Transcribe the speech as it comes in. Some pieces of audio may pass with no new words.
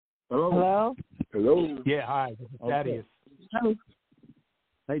Hello. Hello. Yeah, hi. This is Thaddeus. Hello.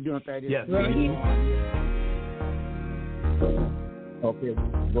 How you doing, Thaddeus? Yes. Okay,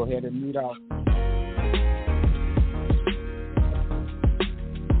 go ahead and mute out.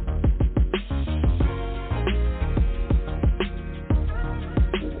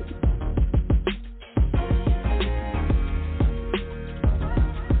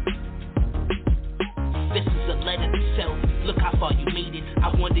 This is a letter to self. Look how far you made it.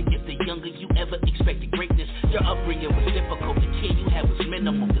 I wonder if the younger you ever expected greatness. Your upbringing was difficult. The care you had was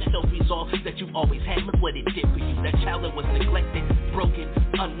minimal. The self-resolve that you always had, look what it did for you. That child that was neglected, broken,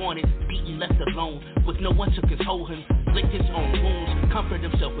 unwanted, beaten, left alone, with no one to console him. Licked his own wounds, comfort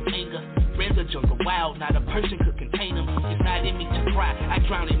himself with anger. Ran the jungle wild, not a person could contain him. It's not in me to cry, I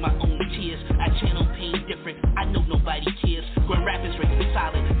drown in my own tears. I channel pain different, I know nobody cares. Grand Rapids raising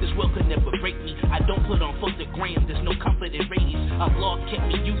solid, this world could never break me. I don't put on photogram, there's no comfort in ratings. A law kept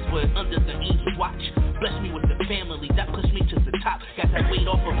me youthful under the angel's watch. Bless me with the family, that pushed me to the top. Got that weight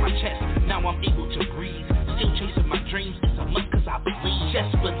off of my chest, now I'm able to breathe. Still chasing my dreams, it's a must cause I believe.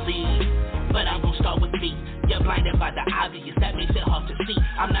 Just believe, but I'm gonna start with me. You're blinded by the obvious, that makes it hard to see.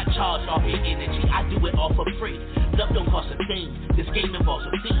 I'm not charged off your energy, I do it all for free. Love don't cost a thing, this game involves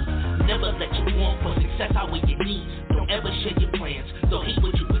a fee. Never let you want for success outweigh your needs. Don't ever share your plans, don't hate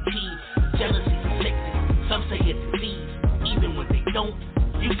what you achieve. Jealousy's a sickness, some say it's disease. Even when they don't,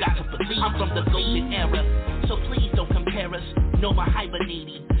 you gotta believe. I'm from the golden era, so please don't compare us. No more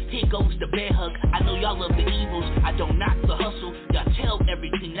hibernating, here goes the bear hug. I know y'all love the evils, I don't knock the hustle. Y'all tell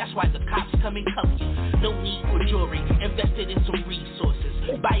everything, that's why the cops come and cuff you. No need for jewelry, invested in some resources.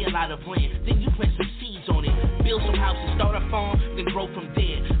 Buy a lot of land, then you plant some seeds on it. Build some houses, start a farm, then grow from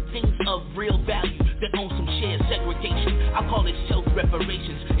there. Things of real value, that own some shared segregation. I call it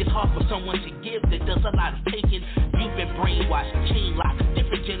self-reparations. It's hard for someone to give that does a lot of taking. You've been brainwashed, chain locked,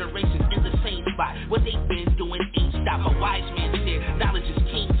 different generations in the same spot. What they've been doing ain't stop. A wise man said, knowledge is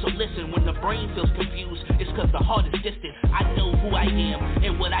king. So listen, when the brain feels confused, it's cause the heart is distant. I know who I am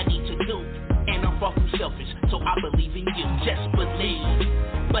and what I need to do. And I'm far from selfish, so I believe in you. Just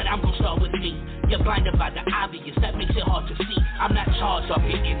believe, but I'm gonna start with me. You're blinded by the obvious, that makes it hard to see. I'm not charged off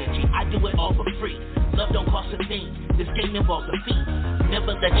your energy, I do it all for free. Love don't cost a thing, this game involves a fee.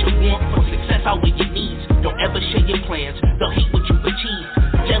 Never let your want for success outweigh your needs. Don't ever share your plans, they'll hate what you've achieved.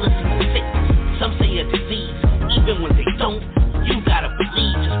 Jealousy is a sickness, some say a disease. Even when they don't, you gotta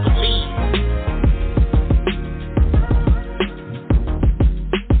believe, just believe.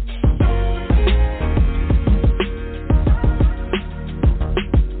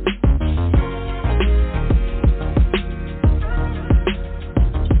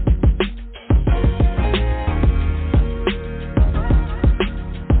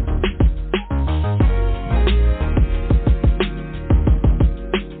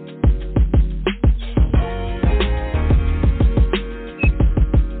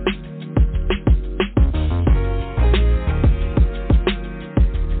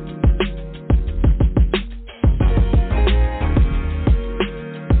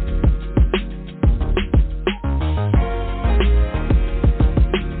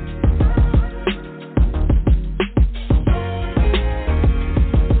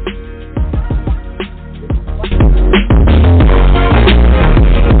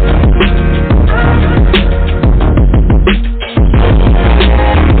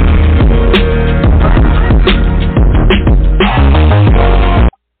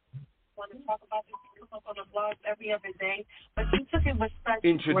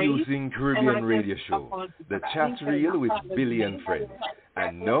 Introducing Caribbean Radio Show, the Chat Reel with Billy and Friends.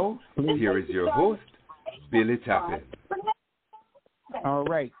 And now, here is your host, Billy Tappin. All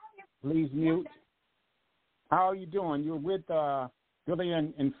right, please mute. How are you doing? You're with Billy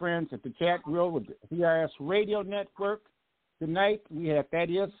and Friends at the Chat Reel with the CRS Radio Network. Tonight, we have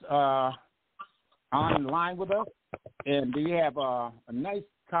Thaddeus online with us, and we have a nice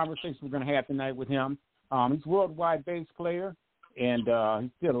conversation we're going to have tonight with him. He's a worldwide bass player, and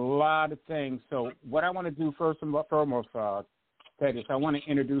he did a lot of things. So what I want to do first and foremost, Thaddeus, I want to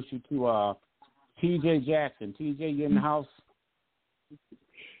introduce you to T.J. Jackson. T.J., you in the house?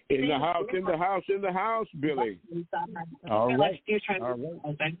 In the house, Billy. All right.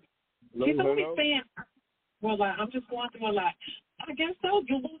 Okay. She's always saying, well, I'm just going through a lot. I guess so.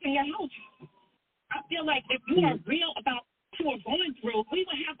 You're losing your house. I feel like if you are real about what you are going through, we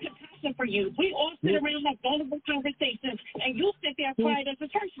would have compassion for you. We all sit around like vulnerable conversations, and you sit there quiet as a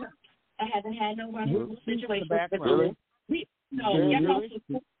church. I haven't had no vulnerable situation. Your house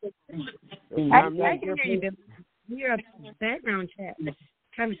was I can hear you. You're a background chat.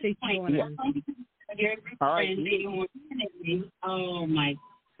 Conversation going on. All right. Oh my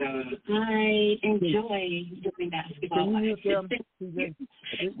I enjoy doing basketball. Can you hear them, TJ?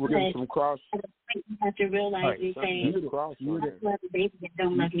 I think we're getting some cross. You have to realize these things. I love the baby that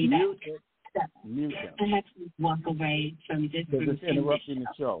don't love me back. Mute them. I have to walk away from this. They're just interrupting the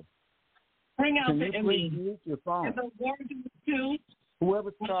show. Bring out Can the you please mute your phone?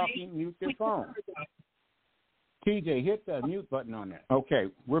 Whoever's talking, mute their phone. TJ, hit the mute button on that. Okay,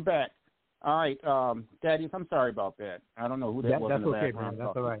 we're back. All right, Thaddeus, I'm sorry about that. I don't know who that was in the background.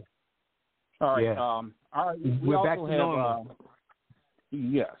 That's all right. All right, Yeah. All right. We're back to normal.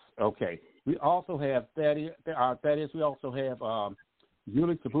 Yes, okay. We also have Thaddeus. We also have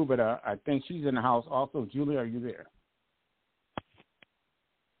Julie Sepulveda. I think she's in the house. Also, Julie, are you there?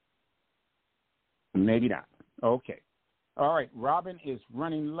 Maybe not. Okay. All right. Robin is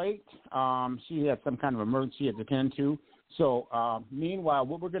running late. She has some kind of emergency she has to attend to. So, meanwhile,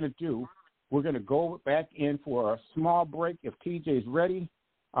 what we're going to do, we're going to go back in for a small break if TJ's ready.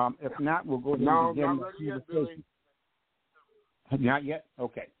 If not, we'll go ahead and begin the conversation. Not yet?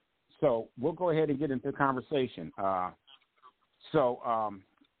 Okay. So we'll go ahead and get into the conversation.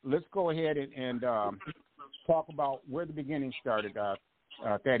 Let's go ahead and talk about where the beginning started,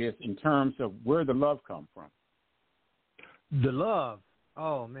 that is, in terms of where the love come from. The love.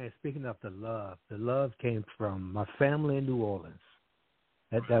 Oh, man, speaking of the love came from my family in New Orleans.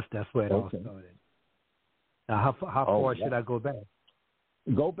 That's where it all started. Now, how far should I go back?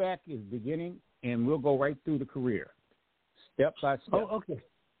 Go back is beginning, and we'll go right through the career, step by step. Oh, okay.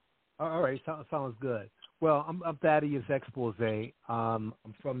 All right, sounds good. Well, I'm Thaddeus Expose. I'm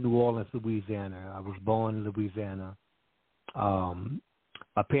from New Orleans, Louisiana. I was born in Louisiana.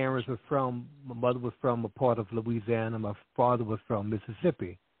 My parents were my mother was from a part of Louisiana. My father was from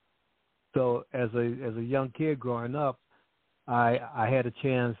Mississippi. So as a young kid growing up, I had a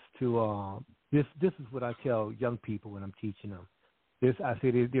chance to, this is what I tell young people when I'm teaching them. I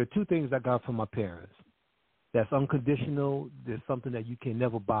say there are two things I got from my parents. That's unconditional. There's something that you can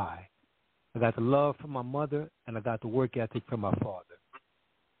never buy. I got the love from my mother, and I got the work ethic from my father.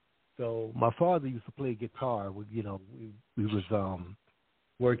 So my father used to play guitar. We was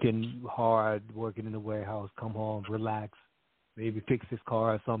working hard, working in the warehouse, come home, relax, maybe fix his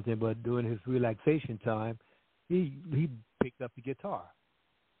car or something. But during his relaxation time, he picked up the guitar.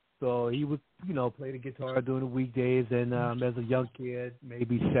 So he would, play the guitar during the weekdays. And as a young kid,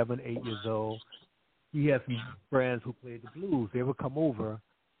 maybe 7, 8 years old, he had some friends who played the blues. They would come over,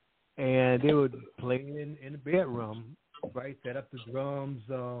 and they would play in the bedroom, right? Set up the drums,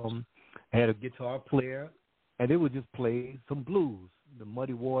 had a guitar player, and they would just play some blues, the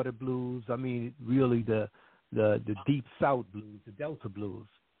Muddy Water blues. I mean, really the Deep South blues, the Delta blues.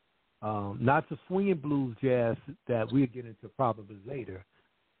 Not the swinging blues jazz that we'll get into probably later,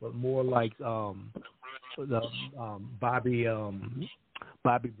 but more like the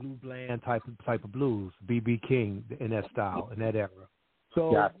Bobby Blue Bland type of blues, B.B. King in that style, in that era.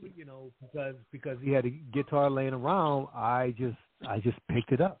 So, because he had a guitar laying around, I just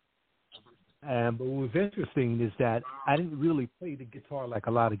picked it up. But what was interesting is that I didn't really play the guitar like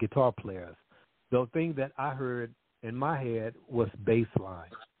a lot of guitar players. The thing that I heard in my head was bass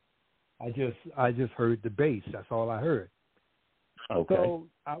line. I just heard the bass. That's all I heard. Okay. So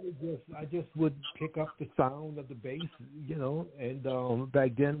I just would pick up the sound of the bass, and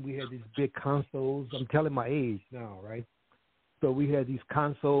back then we had these big consoles. I'm telling my age now, right? So we had these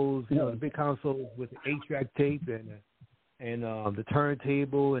consoles, the big consoles with the 8-track tape and the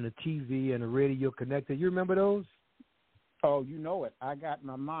turntable and the TV and the radio connector. You remember those? Oh, you know it. I got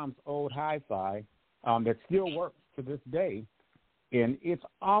my mom's old hi-fi that still works to this day, and it's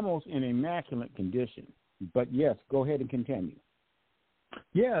almost in immaculate condition. But yes, go ahead and continue.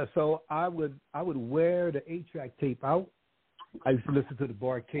 Yeah, so I would wear the 8-track tape out. I used to listen to the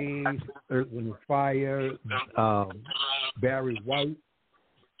Bar-Kays, Earth, Wind & Fire, Barry White,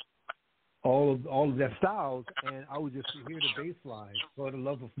 all of their styles, and I would just hear the bass line, For the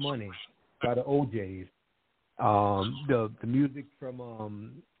Love of Money by the OJs, the music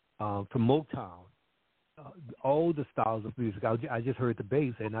from Motown, all the styles of music. I just heard the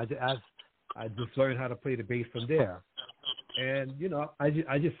bass, and I just learned how to play the bass from there. And, I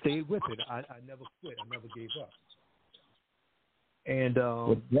just stayed with it. I never quit. I never gave up. And,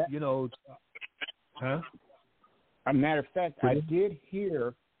 As a matter of fact,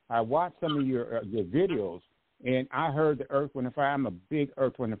 I watched some of your videos, and I heard the Earth, Wind & Fire. I'm a big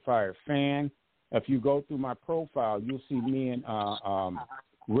Earth, Wind & Fire fan. If you go through my profile, you'll see me and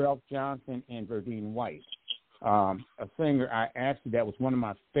Ralph Johnson and Verdine White, a singer. That was one of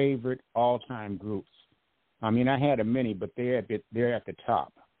my favorite all-time groups. I mean, I had a many, but they're at the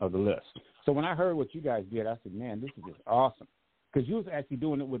top of the list. So when I heard what you guys did, I said, man, this is just awesome. because you was actually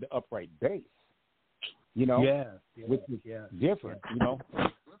doing it with the upright bass, you know, which is different, you know.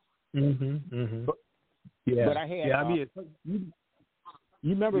 But I had, I mean, you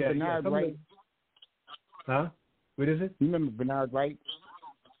remember Bernard Wright? Huh? What is it? You remember Bernard Wright?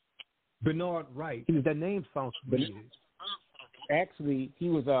 Bernard Wright. That name sounds familiar. Actually, he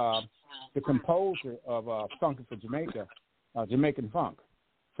was the composer of Funkin' for Jamaica, Jamaican Funk,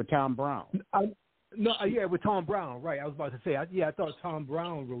 for Tom Brown. With Tom Brown, right. I was about to say, I thought Tom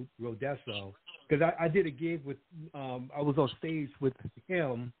Brown wrote that song. Because I did a gig with, I was on stage with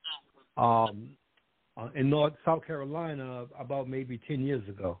him in South Carolina about maybe 10 years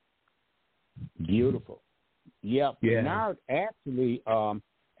ago. Beautiful. Yep. Yeah. Bernard actually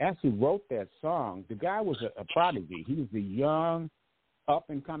wrote that song. The guy was a prodigy. He was the young, up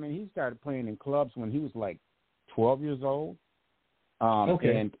and coming. He started playing in clubs when he was like 12 years old.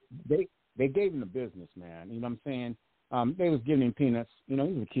 And they gave him the business, man. You know what I'm saying? They was giving him peanuts. You know,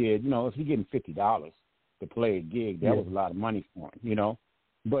 he was a kid. You know, if he getting $50 to play a gig, that was a lot of money for him, you know.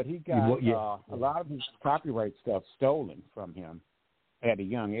 But he got a lot of his copyright stuff stolen from him at a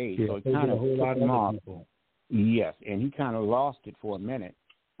young age. So it kind of took him off. Yes, and he kind of lost it for a minute.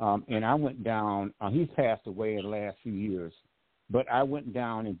 And I went down. He's passed away in the last few years. But I went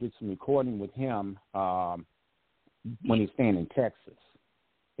down and did some recording with him when he's staying in Texas.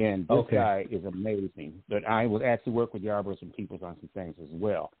 And this guy is amazing. But I will actually work with Yarborough and Peoples on some things as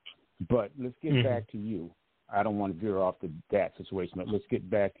well. But let's get back to you. I don't want to veer off that situation, but let's get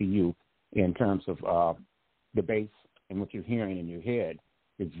back to you in terms of the bass and what you're hearing in your head.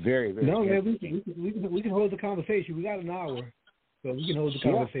 It's very, very interesting. We can hold the conversation. We got an hour, so we can hold the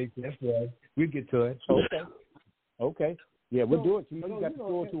conversation. That's right. We'll get to it. Okay. Yeah, we'll do it. You know, you got the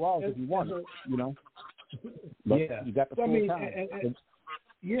full 2 hours if you want it, you know. But you got the full time.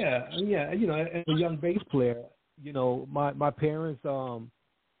 You know, as a young bass player, you know, my parents,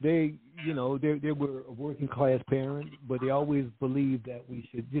 they were a working class parent, but they always believed that we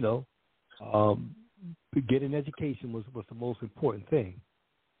should, you know, get an education was the most important thing,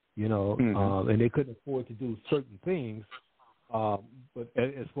 you know, and they couldn't afford to do certain things. But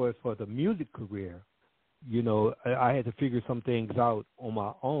as far as for the music career, you know, I had to figure some things out on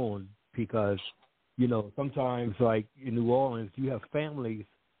my own because, you know, sometimes like in New Orleans, you have families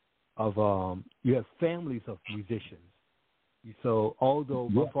of musicians. So although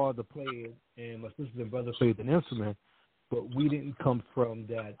my father played and my sisters and brothers played an instrument, but we didn't come from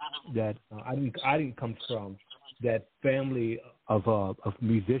that. I didn't come from that family of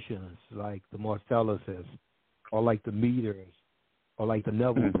musicians like the Marcelluses or like the Meters or like the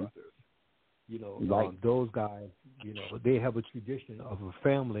Neville brothers. You know, those guys. You know, they have a tradition of a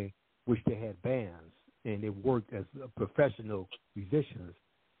family which they had bands and they worked as professional musicians.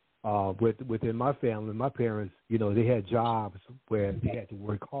 Within my family, my parents, you know, they had jobs where they had to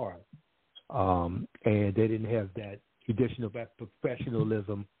work hard, and they didn't have that traditional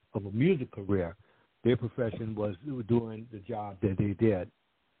professionalism of a music career. Their profession was doing the job that they did.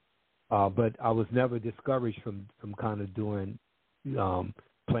 But I was never discouraged from kind of doing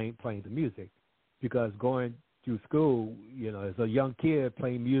playing the music, because going through school, you know, as a young kid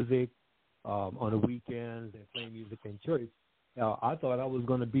playing music on the weekends and playing music in church. I thought I was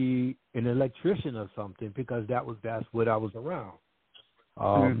going to be an electrician or something because that's what I was around.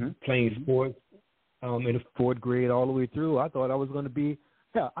 Playing sports in the fourth grade all the way through. I thought I was going to be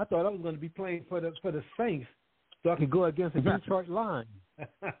playing for the Saints so I could go against the Detroit Lions.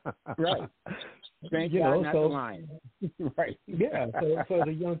 Right. Thank you know, not the Lions. Right. Yeah. So as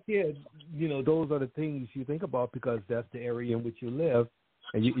a young kid, you know, those are the things you think about because that's the area in which you live,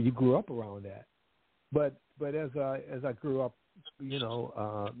 and you grew up around that. But as I grew up, you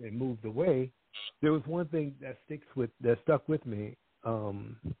know, and moved away, there was one thing that stuck with me.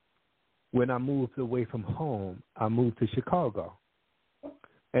 When I moved away from home, I moved to Chicago,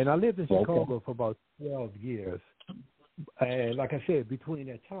 and I lived in Chicago for about 12 years. And like I said, between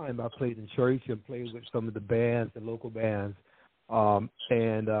that time, I played in church and played with some of the bands, the local bands.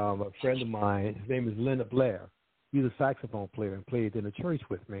 And a friend of mine, his name is Leonard Blair. He's a saxophone player and played in a church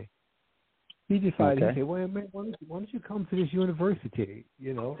with me. He decided, he said, well, man, why don't you come to this university,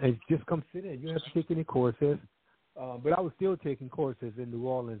 you know, and just come sit in. You don't have to take any courses. But I was still taking courses in New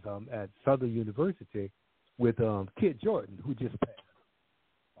Orleans at Southern University with Kid Jordan, who just passed,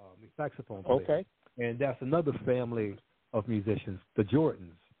 a saxophone player. Okay. And that's another family of musicians, the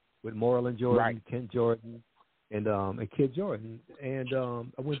Jordans, with Marlon Jordan, Kent Jordan, and Kid Jordan. And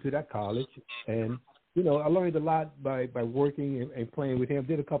I went to that college, and, you know, I learned a lot by working and playing with him.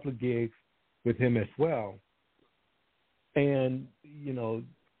 Did a couple of gigs with him as well. And, you know,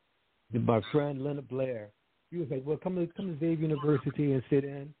 my friend Leonard Blair, he was like, well, come to Xavier University and sit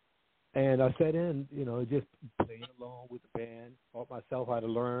in. And I sat in, just playing along with the band, taught myself how to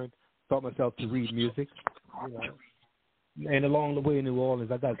learn, taught myself to read music, And along the way in New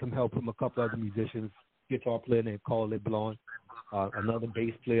Orleans, I got some help from a couple other musicians, guitar player named Carl LeBlanc, another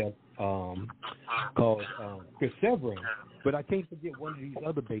bass player called Chris Severin. But I can't forget one of these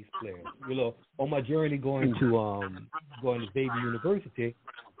other bass players. On my journey going to Xavier University,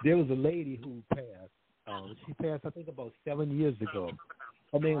 there was a lady who passed. She passed, I think, about 7 years ago.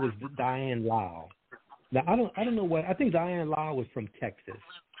 Her name was Diane Lau. Now I don't know what. I think Diane Lau was from Texas,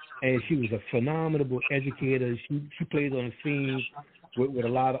 and she was a phenomenal educator. She played on the scene with a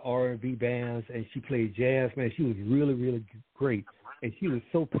lot of R&B bands, and she played jazz. Man, she was really, really great. And she was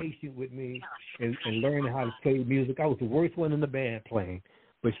so patient with me and learning how to play music. I was the worst one in the band playing,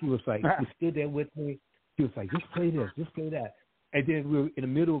 but she was like, she stood there with me. She was like, just play this, just play that. And then we were in the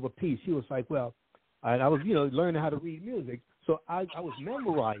middle of a piece. She was like, well, and I was, learning how to read music. So I was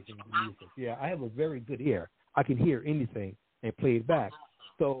memorizing the music. Yeah, I have a very good ear. I can hear anything and play it back.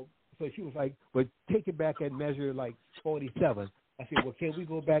 So she was like, well, take it back at measure like 47. I said, well, can we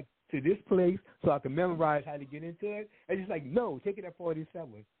go back to this place so I can memorize how to get into it? And she's like, no, take it at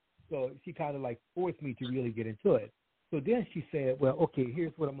 47. So she kind of like forced me to really get into it. So then she said, well, okay,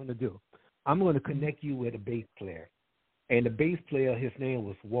 here's what I'm going to do. I'm going to connect you with a bass player. And the bass player, his name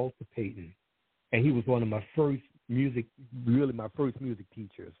was Walter Payton. And he was one of my first music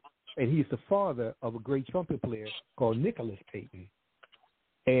teachers. And he's the father of a great trumpet player called Nicholas Payton.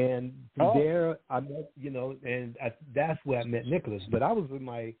 And from there, I met, that's where I met Nicholas. But I was in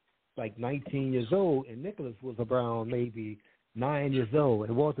my, 19 years old, and Nicholas was around maybe 9 years old.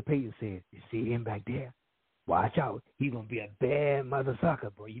 And Walter Payton said, you see him back there? Watch out. He's going to be a bad mother sucker,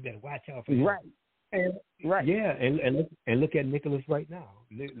 bro. You better watch out for him. Right. And, right. Yeah, and look at Nicholas right now.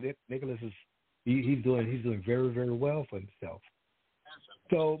 Nicholas is he's doing very, very well for himself.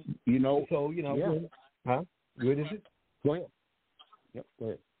 So huh? What is it? Go ahead. Yep, go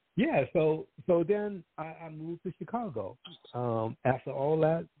ahead. Yeah, so then I moved to Chicago. After all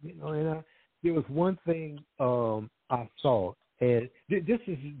that, and there was one thing I saw, and this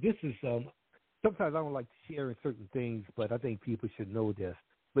is sometimes I don't like sharing certain things, but I think people should know this,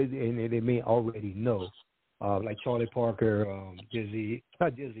 and they may already know. Like Charlie Parker, Dizzy,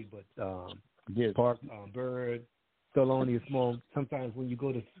 not Dizzy, but Park, Bird, Thelonious Monk. Sometimes when you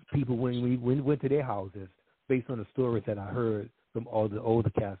go to people, when we went to their houses, based on the stories that I heard from all the older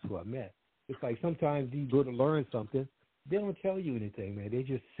cats who I met, it's like sometimes you go to learn something, they don't tell you anything, man. They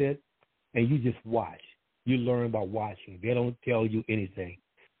just sit and you just watch. You learn by watching. They don't tell you anything.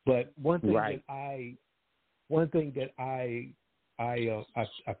 But one thing that I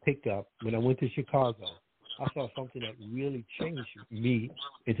picked up when I went to Chicago, I saw something that really changed me,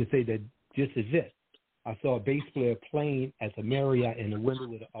 and to say that this is it. I saw a bass player playing as a Marriott in the window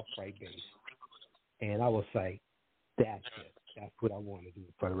with an upright bass. And I was like, that's it. That's what I want to do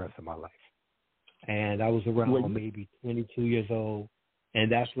for the rest of my life. And I was around maybe 22 years old,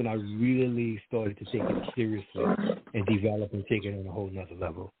 and that's when I really started to take it seriously and develop and take it on a whole nother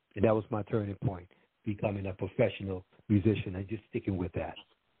level. And that was my turning point, becoming a professional musician and just sticking with that.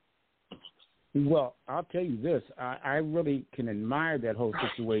 Well, I'll tell you this. I really can admire that whole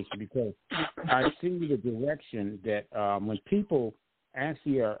situation because I see the direction that when people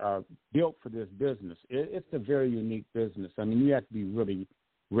actually are built for this business, it's a very unique business. I mean, you have to be really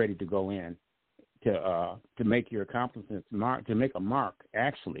ready to go in to make your accomplishments to make a mark,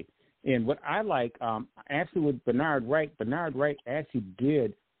 actually. And what I like, actually with Bernard Wright actually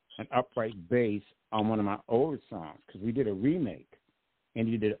did an upright bass on one of my older songs because we did a remake, and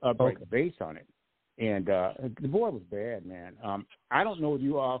he did an upright bass on it. And the boy was bad, man. I don't know if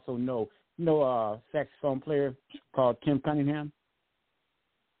you also know a saxophone player called Tim Cunningham?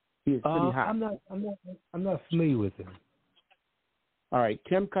 He is pretty hot. I'm not familiar with him. All right,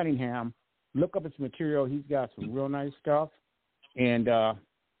 Tim Cunningham. Look up his material. He's got some real nice stuff, and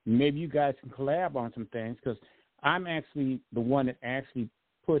maybe you guys can collab on some things because I'm actually the one that actually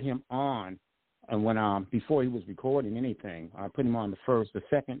put him on, and when before he was recording anything, I put him on the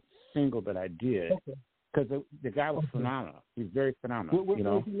second single that I did because the guy was phenomenal. He's very phenomenal. Where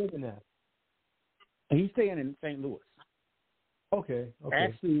is he living at? He's staying in St. Louis. Okay.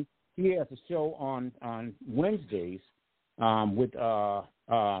 Actually, he has a show on Wednesdays with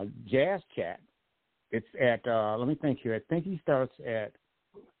Jazz Chat. It's at let me think here. I think he starts at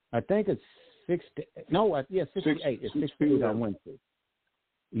 6 to 8. It's 6 to 8 on Wednesday.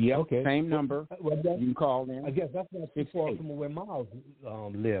 Yeah. Okay. Same number. You can call in. I guess that's not too far from where Miles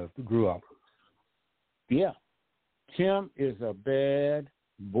grew up. Yeah. Tim is a bad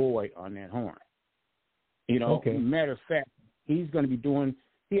boy on that horn. Matter of fact, he's going to be doing.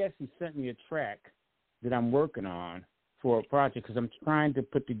 He actually sent me a track that I'm working on for a project because I'm trying to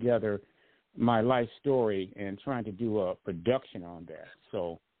put together my life story and trying to do a production on that.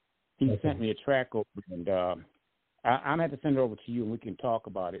 So he sent me a track over, and I'm going to have to send it over to you, and we can talk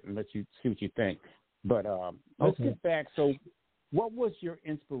about it and let you see what you think. But let's get back. So what was your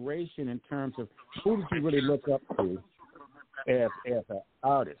inspiration in terms of who did you really look up to as an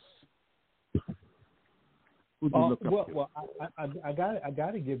artist? Who did you look up to? Well, I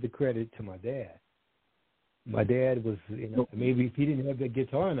got to give the credit to my dad. My dad was, maybe if he didn't have that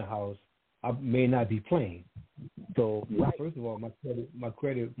guitar in the house, I may not be playing. So first of all, my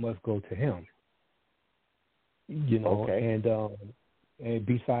credit must go to him. And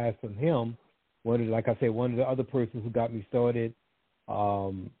besides from him, one of the other persons who got me started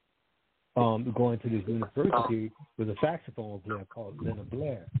going to this university was a saxophone player called Leonard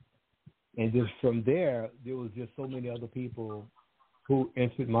Blair. And just from there was just so many other people who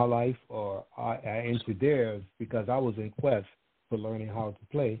entered my life, or I entered theirs because I was in quest for learning how to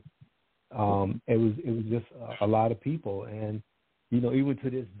play. It was just a lot of people, and even to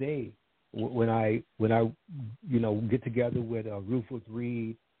this day, when I get together with Rufus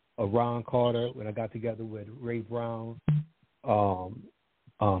Reed, Ron Carter, when I got together with Ray Brown,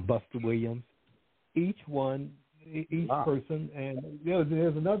 Buster Williams, each person, and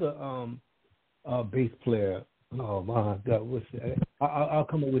there's another bass player. Oh my God, I'll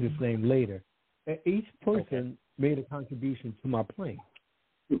come up with his name later. Each person made a contribution to my playing.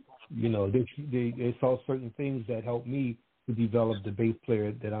 They saw certain things that helped me to develop the bass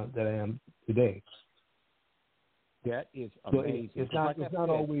player that I am today. That is amazing. So it's not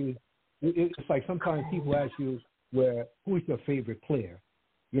always. It's like sometimes people ask you, who's your favorite player?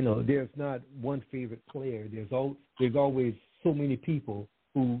 There's not one favorite player. There's always so many people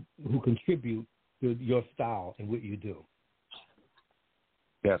who contribute to your style and what you do.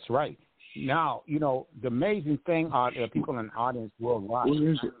 That's right. Now, the amazing thing are people in the audience worldwide.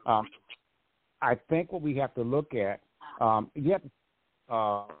 I think what we have to look at,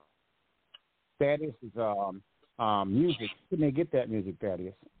 Thaddeus is music. Can they get that music,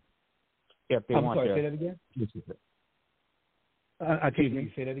 Thaddeus? If they want say that again? I can't hear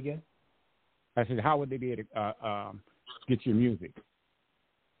you. Say that again? I said, how would they be able to get your music?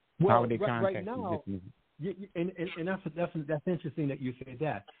 Well, how would they contact right now, you? And that's interesting that you said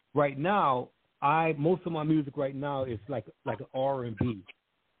that. Right now, most of my music right now is like an R&B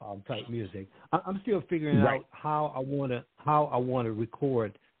type music. I'm still figuring out how I want to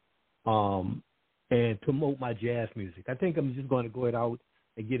record and promote my jazz music. I think I'm just going to go out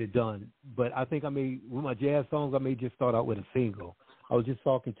and get it done. But I think with my jazz songs, I may just start out with a single. I was just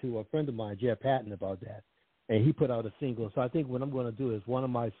talking to a friend of mine, Jeff Patton, about that, and he put out a single. So I think what I'm going to do is one of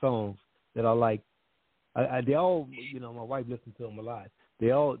my songs that I like. They all, my wife listens to them a lot.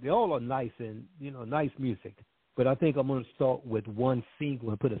 They all are nice and nice music. But I think I'm going to start with one single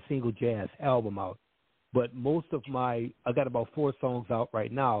and put a single jazz album out. But most of I got about 4 songs out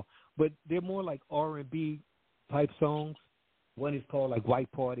right now, but they're more like R&B type songs. One is called like White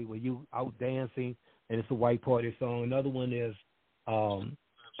Party, where you out dancing, and it's a white party song. Another one is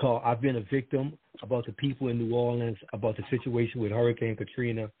called I've Been a Victim, about the people in New Orleans, about the situation with Hurricane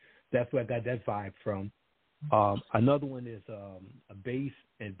Katrina. That's where I got that vibe from. Another one is a bass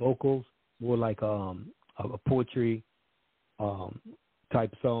and vocals, more like a poetry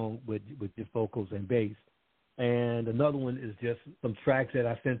type song with just vocals and bass. And another one is just some tracks that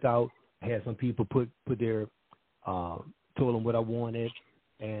I sent out. I had some people put their told them what I wanted,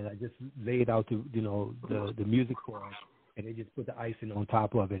 and I just laid out the music for them, and they just put the icing on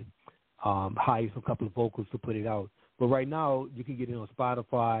top of it. Hired a couple of vocals to put it out. But right now, you can get it on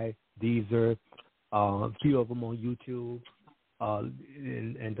Spotify, Deezer, a few of them on YouTube,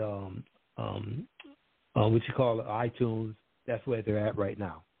 and what you call it, iTunes. That's where they're at right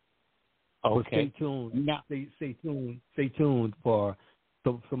now. Okay. So stay tuned. Stay tuned for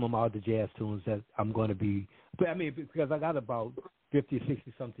some of my other jazz tunes that I'm going to be. But I mean, because I got about 50,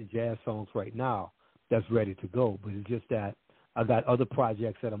 60 something jazz songs right now that's ready to go. But it's just that I got other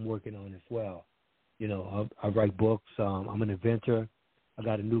projects that I'm working on as well. I write books. I'm an inventor. I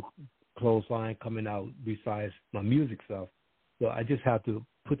got a new clothesline coming out besides my music stuff. So I just have to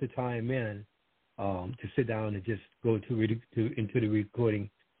put the time in to sit down and just go into the recording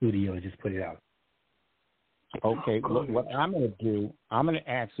studio and just put it out. Okay, what I'm going to do, I'm going to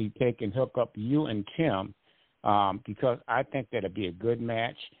actually take and hook up you and Tim because I think that would be a good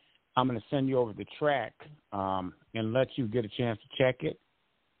match. I'm going to send you over the track and let you get a chance to check it.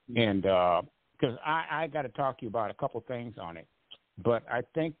 And because I got to talk to you about a couple things on it. But I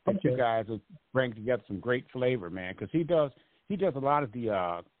think that you guys will bring together some great flavor, man, because he does a lot of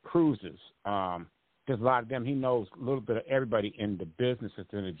the cruises. There's a lot of them. He knows a little bit of everybody in the business,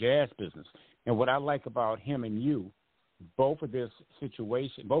 in the jazz business. And what I like about him and you, both of your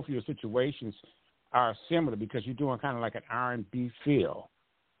situations are similar because you're doing kind of like an R&B feel.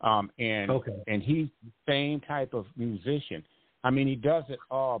 And he's the same type of musician. I mean, he does it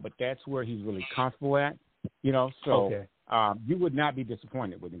all, but that's where he's really comfortable at, you know. So you would not be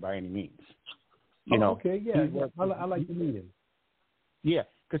disappointed with him by any means. You know. Okay, yeah. I like to meet him. Yeah,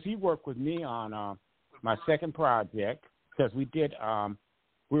 because he worked with me on my second project because we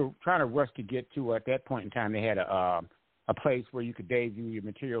were trying to rush to get to, at that point in time, they had a place where you could debut your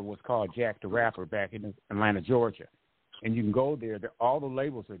material. Was called Jack the Rapper back in Atlanta, Georgia. And you can go there. All the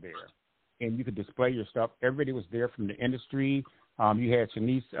labels are there. And you could display your stuff. Everybody was there from the industry. You had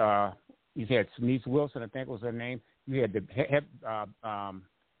Shanice Wilson, I think was her name. You had the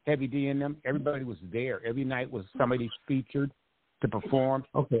Heavy D in them. Everybody was there. Every night was somebody featured to perform.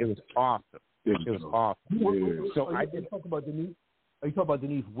 Okay. It was awesome. It was awesome. Yeah. So Are you talking about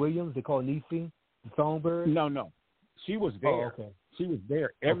Denise Williams? They call Niecy the Songbird? No. She was there. Oh, okay. She was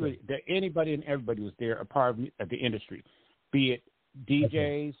there. Anybody and everybody was there, a part of the industry, be it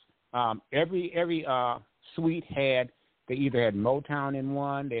DJs. Every suite they either had Motown in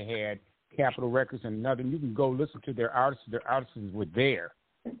one, they had Capitol Records in another. And you can go listen to their artists. Their artists were there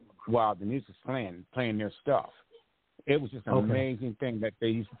while the music was playing their stuff. It was just an amazing thing that they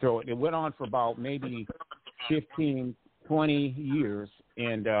used to throw. It went on for about maybe 15, 20 years,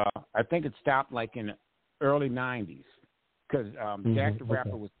 and I think it stopped like in the early 90s because Jack the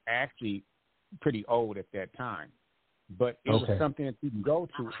Rapper was actually pretty old at that time. But it was something that you can go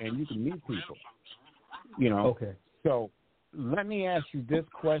to and you can meet people, you know. Okay. So let me ask you this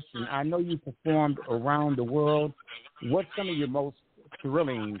question. I know you performed around the world. What's some of your most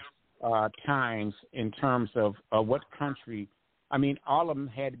thrilling times in terms of what country? I mean, all of them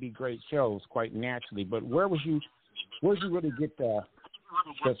had to be great shows, quite naturally. But where would you really get the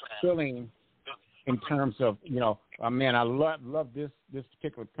feeling in terms of, you know, man, I love this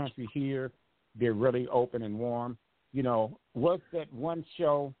particular country here. They're really open and warm. You know, what's that one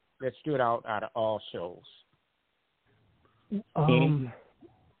show that stood out of all shows?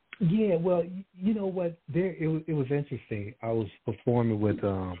 Yeah, well, you know what? It was interesting. I was performing with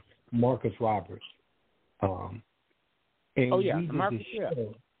Marcus Roberts. And Marcus,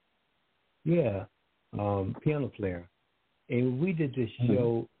 piano player. And we did this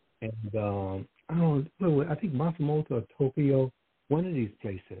show, and I think Matsumoto or Tokyo, one of these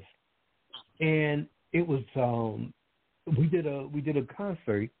places. And it was we did a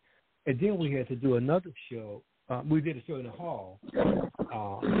concert, and then we had to do another show. We did a show in the hall,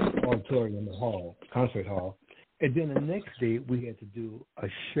 auditorium in the hall, concert hall, and then the next day we had to do a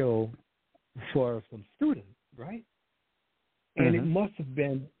show for some students, right? And it must have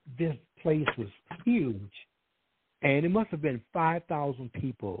been, this place was huge, and it must have been 5,000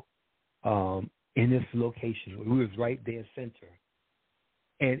 people in this location. We was right there center,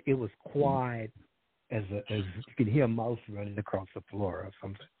 and it was quiet as you could hear a mouse running across the floor or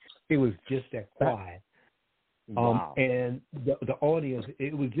something. It was just that quiet. Wow. And the audience,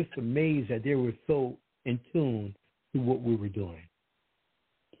 it was just amazed that they were so in tune to what we were doing.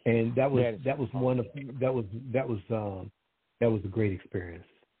 And that was a great experience.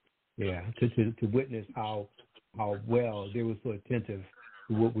 Yeah, to witness how well they were so attentive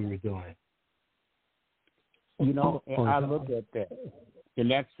to what we were doing. You know, I look at that,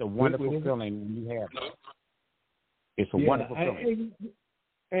 and that's a wonderful feeling when you have it. It's a wonderful feeling.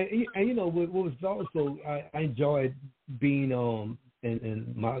 And you know, what was also, I enjoyed being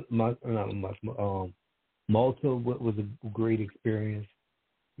in Malta. Was a great experience.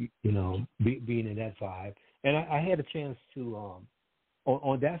 You know, being in that vibe, and I had a chance to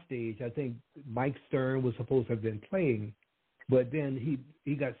on that stage. I think Mike Stern was supposed to have been playing, but then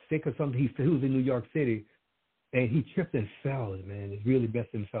he got sick or something. He was in New York City, and he tripped and fell. Man, it really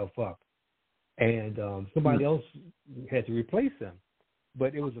messed himself up, and somebody else had to replace him.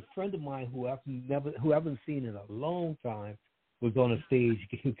 But it was a friend of mine who I haven't seen in a long time was on a stage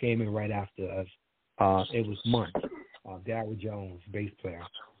who came in right after us. It was Munch, Darryl Jones, bass player.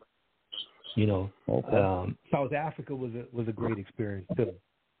 You know, South Africa was a great experience too,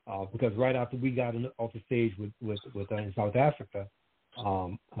 because right after we got off the stage with in South Africa,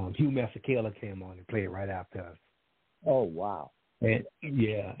 Hugh Masekela came on and played right after us. Oh wow! And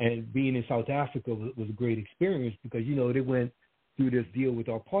being in South Africa was a great experience because you know they went through this deal with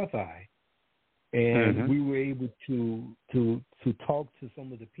apartheid, and we were able to talk to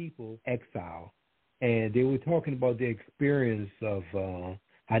some of the people exiled and they were talking about their experience of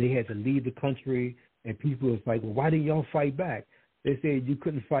how they had to leave the country, and people was like, well, why didn't y'all fight back? They said you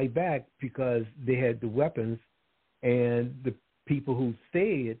couldn't fight back because they had the weapons, and the people who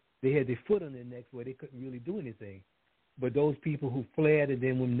stayed, they had their foot on their necks where they couldn't really do anything. But those people who fled, and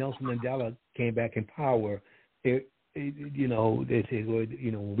then when Nelson Mandela came back in power, they said, well,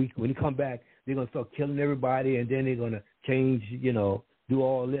 when he come back, they're going to start killing everybody, and then they're going to change, do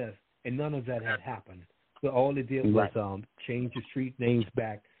all this. And none of that had happened. So all they did was change the street names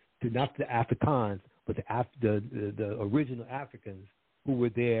back to not the Afrikaans, but the original Africans who were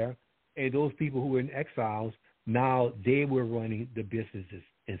there. And those people who were in exiles, now they were running the businesses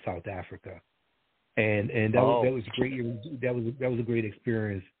in South Africa. And that was great. That was a great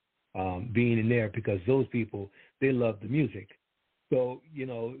experience being in there, because those people, they loved the music. So,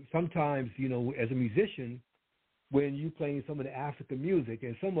 sometimes, as a musician, when you playing some of the African music,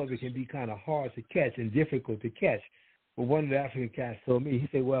 and some of it can be kind of hard to catch and difficult to catch. But one of the African cats told me, he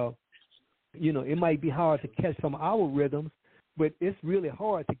said, well, it might be hard to catch some of our rhythms, but it's really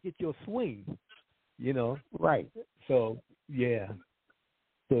hard to get your swing, Right. So, yeah.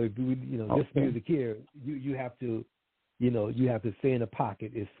 So, if this music here, you have to, you have to stay in the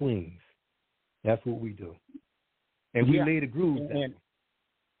pocket. It swings. That's what we do. And we lay the grooves down.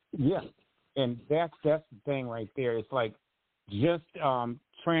 Yeah. And that's the thing right there. It's like just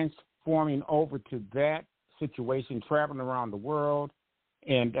transforming over to that situation, traveling around the world,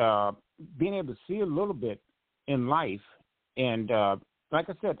 and being able to see a little bit in life. And like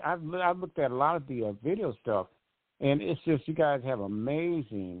I said, I've looked at a lot of the video stuff, and it's just, you guys have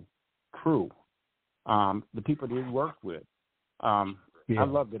amazing crew. The people that you work with. I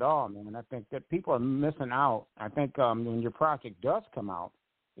loved it all, man. And I think that people are missing out. I think when your project does come out,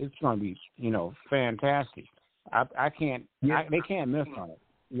 it's going to be, fantastic. I can't. They can't miss on it.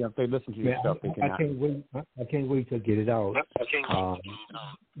 If they listen to your stuff, they cannot. I can't wait to get it out.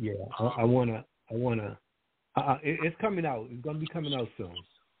 I wanna. It's coming out. It's going to be coming out soon.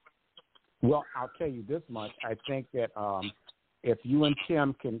 Well, I'll tell you this much. I think that if you and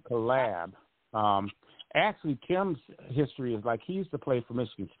Tim can collab, actually Tim's history is like he used to play for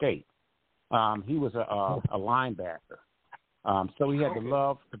Michigan State. He was a linebacker. So he had the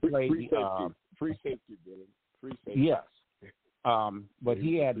love to play free safety, Billy. Free safety. Yes. But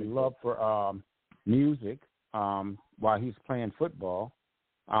he had the love for music while he was playing football.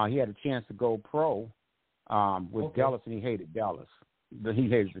 He had a chance to go pro with Dallas, and he hated Dallas. He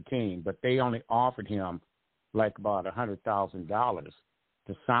hated the team, but they only offered him like about $100,000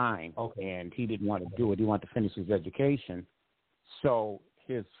 to sign, and he didn't want to do it. He wanted to finish his education. So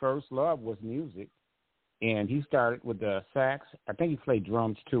his first love was music. And he started with the sax. I think he played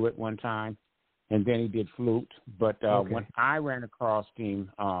drums too at one time, and then he did flute. But when I ran across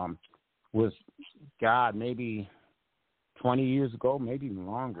him was, maybe 20 years ago, maybe even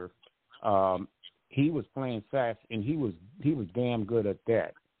longer. He was playing sax, and he was damn good at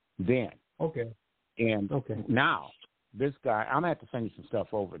that then. And now this guy, I'm gonna have to send you some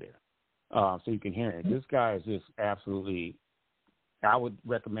stuff over there so you can hear it. This guy is just absolutely. I would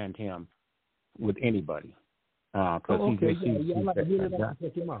recommend him with anybody, because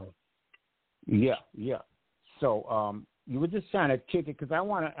check him out. Yeah. So you were just trying to kick it, because I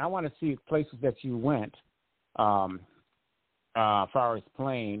want to see places that you went, as far as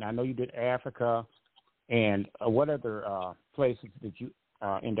playing. I know you did Africa, and what other places did you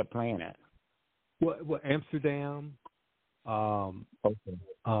end up playing at? Well, Amsterdam, over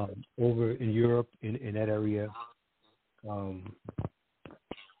in Europe, in that area.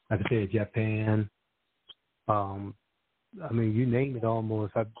 Like I said, Japan. You name it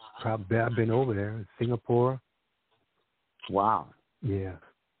almost. I've been over there. Singapore. Wow. Yeah.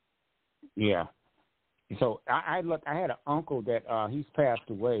 So I had an uncle that he's passed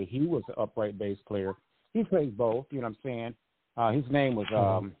away. He was an upright bass player. He plays both. You know what I'm saying? His name was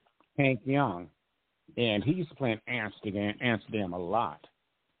Hank Young, and he used to play in Amsterdam a lot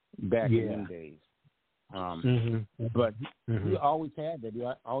back in the days. But he always had that. He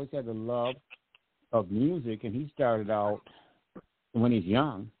always had the love of music, and he started out when he's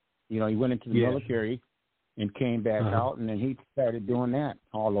young. He went into the military and came back out, and then he started doing that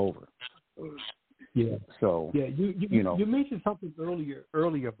all over. Yeah. So you mentioned something earlier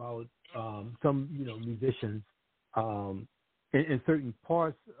about some musicians in certain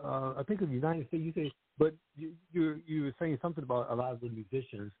parts. I think of the United States. You say, but you were saying something about a lot of the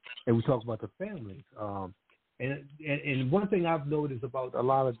musicians, and we talk about the families. And one thing I've noticed about a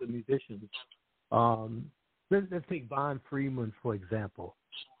lot of the musicians, let's take Von Freeman for example.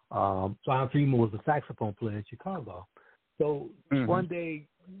 Von Freeman was a saxophone player in Chicago. So one day,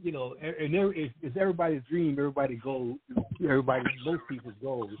 you know, and it's everybody's dream, everybody's goal, most people's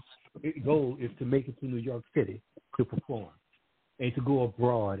goal is to make it to New York City to perform and to go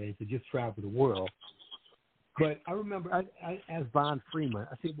abroad and to just travel the world. But I remember I asked Von Freeman,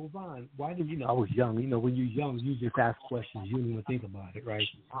 I said, well, Von, why did you know, I was young. You know, when you're young, you just ask questions. You don't even think about it, right?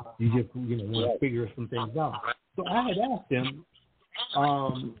 You just, you know, want to figure some things out. So I had asked him,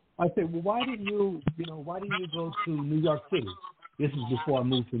 I said, well, why didn't you go to New York City? This is before I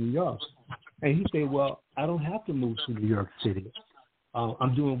moved to New York. And he said, well, I don't have to move to New York City.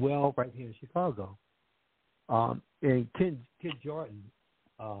 I'm doing well right here in Chicago. And Kid Jordan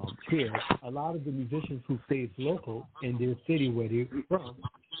said a lot of the musicians who stayed local in their city where they're from,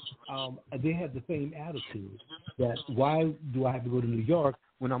 they have the same attitude that why do I have to go to New York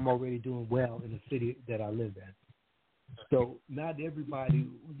when I'm already doing well in the city that I live in? So not everybody,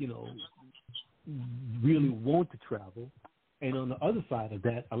 you know, really want to travel. And on the other side of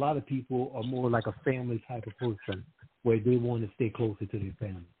that, a lot of people are more like a family type of person where they want to stay closer to their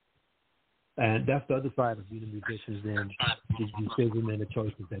family. And that's the other side of being musicians and the decisions and the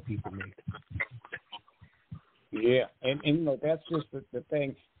choices that people make. Yeah, and you know, that's just the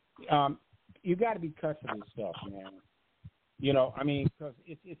thing. You got to be cut for this stuff, man. You know, I mean, because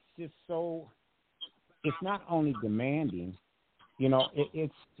it's just so, it's not only demanding, you know,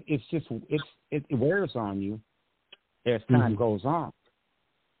 it wears on you as time goes on,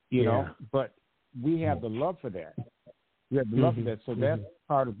 you know, but we have the love for that. We have the love for that, so that's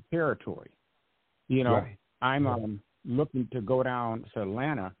part of the territory. You know, I'm looking to go down to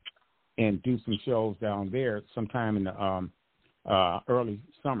Atlanta and do some shows down there sometime in the early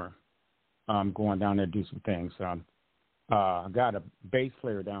summer. I'm going down there to do some things. I got a bass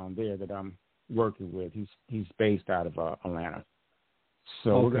player down there that I'm working with. He's based out of Atlanta.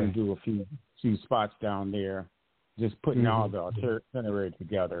 So we're going to do a few spots down there, just putting all the itinerary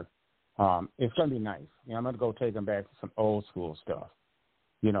together. It's going to be nice. You know, I'm going to go take them back to some old school stuff.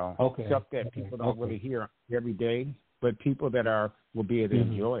 You know, stuff that people don't really hear every day, but people that will be able to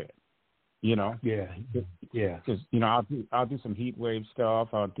enjoy it. You know, Just you know, I'll do some heat wave stuff.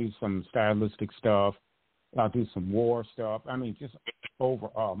 I'll do some stylistic stuff. I'll do some war stuff. I mean, just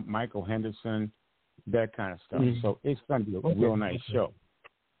overall, Michael Henderson, that kind of stuff. So it's going to be a real nice show.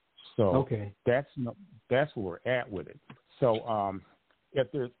 So that's where we're at with it. So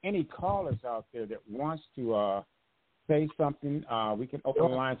if there's any callers out there that wants to say something, we can open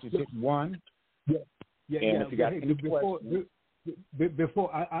the lines. Just hit one. If you got any questions.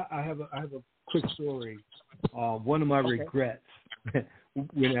 Before I have a quick story. One of my regrets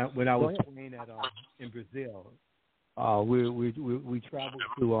when I was playing in Brazil, we traveled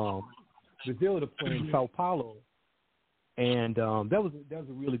to Brazil to play in Sao Paulo, and that was a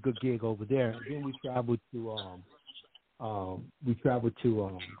really good gig over there. And then we traveled to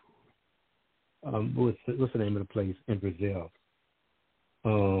what's the name of the place in Brazil?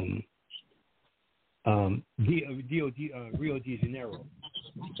 Rio de Janeiro,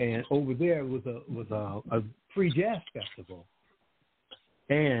 and over there was a free jazz festival,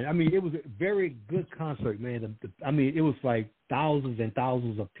 and I mean it was a very good concert, man. I mean it was like thousands and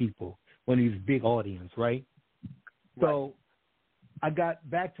thousands of people, one of these big audience, right? So I got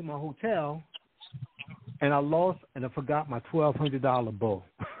back to my hotel, and I forgot my $1,200 bowl.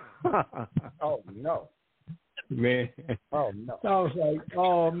 Oh no. Man. Oh, no. So I was like,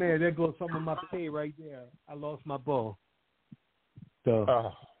 oh, man, there goes some of my pay right there. I lost my bowl. So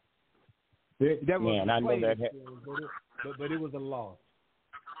that was man, I know that. But it was a loss.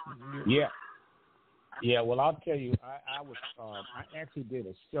 Yeah. Yeah, well, I'll tell you, I actually did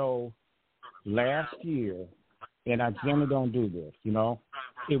a show last year, and I generally don't do this, you know.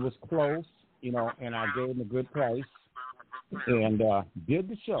 It was close, you know, and I gave them a good price and did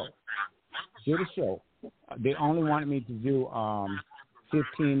the show. They only wanted me to do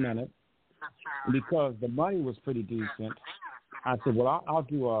 15 minutes because the money was pretty decent. I said, well, I'll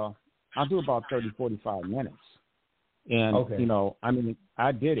do about 30, 45 minutes. And, you know, I mean,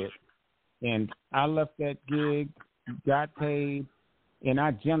 I did it. And I left that gig, got paid, and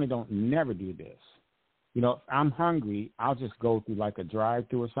I generally never do this. You know, if I'm hungry, I'll just go through like a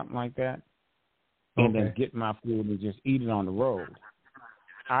drive-thru or something like that and then get my food and just eat it on the road.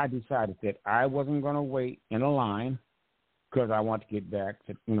 I decided that I wasn't going to wait in a line because I want to get back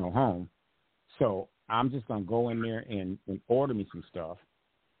to, you know, home. So I'm just going to go in there and order me some stuff.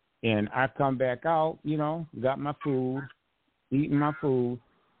 And I come back out, you know, got my food, eating my food,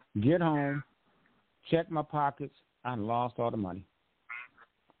 get home, check my pockets. I lost all the money.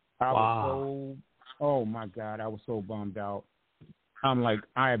 I was oh, my God, I was so bummed out. I'm like,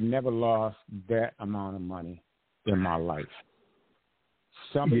 I have never lost that amount of money. in my life.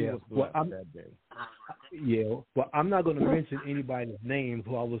 Somebody was blessed that day. Yeah, well, I'm not going to mention anybody's name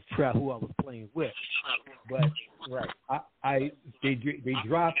who I was playing with, but they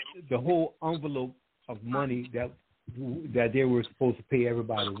dropped the whole envelope of money that they were supposed to pay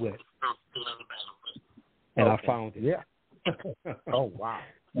everybody with, and I found it. Yeah. Oh wow.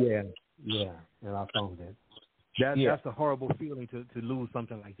 Yeah, and I found it. That's a horrible feeling to lose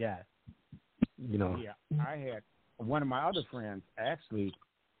something like that. You know. Yeah, I had one of my other friends actually.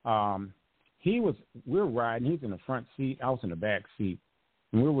 We were riding. He's in the front seat. I was in the back seat,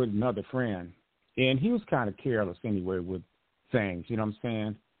 and we were with another friend. And he was kind of careless anyway with things. You know what I'm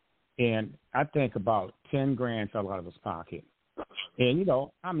saying? And I think about $10,000 fell out of his pocket. And you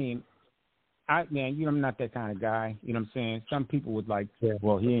know, I mean, I'm not that kind of guy. You know what I'm saying? Some people would like,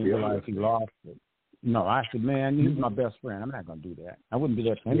 well, he ain't realize he lost it. No, I said, man, he's my best friend. I'm not going to do that. I wouldn't do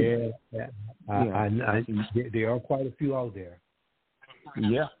that to anyone. Yeah. There are quite a few out there.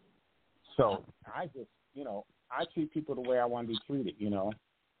 Yeah. So I just, I treat people the way I want to be treated,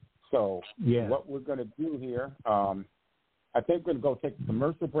 So what we're going to do here, I think we're going to go take a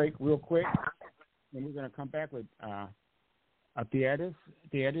commercial break real quick, and we're going to come back with Thaddeus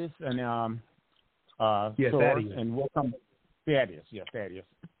and Thaddeus. And we'll come. Thaddeus.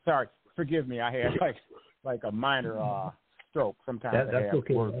 Sorry, forgive me. I had like a minor stroke. Sometimes that's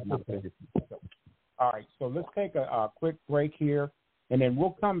okay. All right, so let's take a quick break here. And then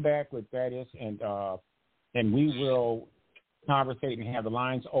we'll come back with Thaddeus, and we will conversate and have the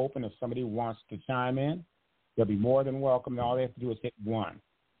lines open. If somebody wants to chime in, they'll be more than welcome. All they have to do is hit 1.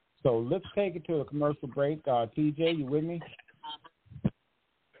 So let's take it to a commercial break. TJ, you with me?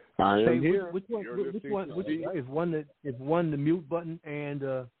 I am here. Which one is one the mute button and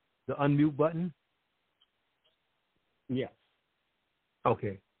the unmute button? Yes.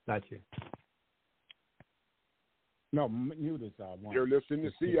 Okay, gotcha. No, mute is one. You're listening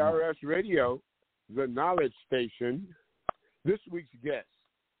to CRS Radio, the knowledge station. This week's guest,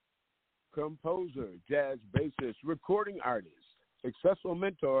 composer, jazz bassist, recording artist, successful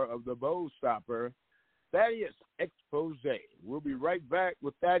mentor of the Bow Stopper, Thaddeus Expose. We'll be right back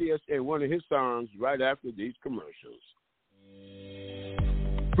with Thaddeus and one of his songs right after these commercials.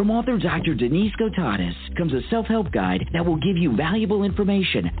 From author Dr. Denise Gotatis comes a self-help guide that will give you valuable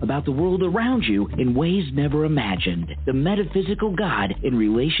information about the world around you in ways never imagined. The Metaphysical God in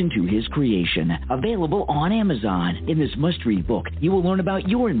Relation to His Creation. Available on Amazon. In this must-read book, you will learn about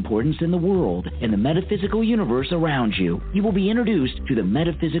your importance in the world and the metaphysical universe around you. You will be introduced to the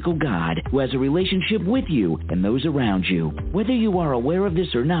Metaphysical God who has a relationship with you and those around you. Whether you are aware of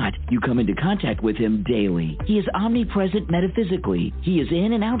this or not, you come into contact with Him daily. He is omnipresent metaphysically. He is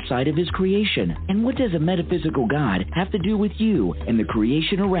in and outside of His creation. And what does a metaphysical God have to do with you and the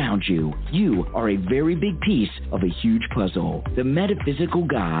creation around you? You are a very big piece of a huge puzzle. The Metaphysical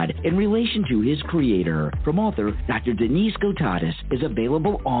God in Relation to His Creator, from author Dr. Denise Gotatis, is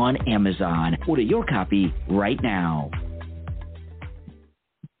available on Amazon. Order your copy right now.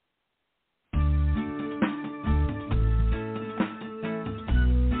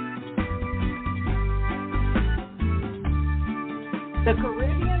 The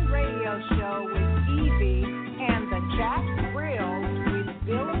Caribbean Radio Show with Evie and the Chat Reel with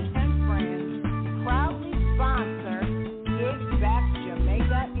Billy and Friends proudly sponsor Give Back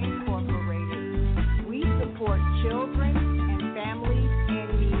Jamaica Incorporated. We support children and families in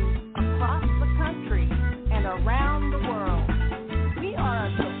need across the country and around the world. We are a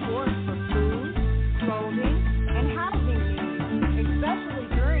support for food, clothing, and housing needs, especially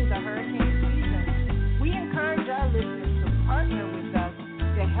during the hurricane season. We encourage our listeners to partner with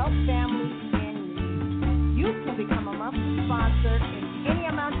to help families in need. You can become a monthly sponsor in any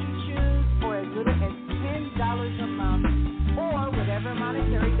amount you choose, or as little as $10 a month, or whatever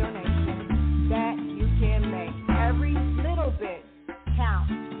monetary donation that you can make. Every little bit counts.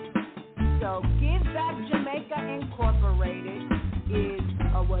 So Give Back Jamaica Incorporated is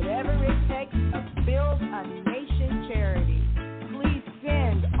a whatever it takes to build a nation charity. Please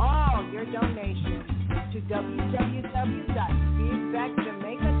send all your donations to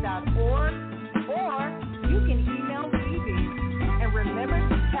www.givebackjamaica.org, or you can email Evie. And remember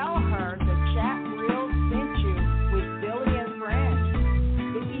to tell her the Chat Reel sent you with Billy and Friends.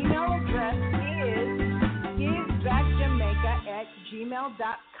 The email address is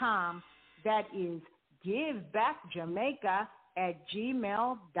givebackjamaica@gmail.com. That is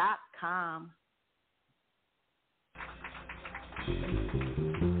givebackjamaica@gmail.com.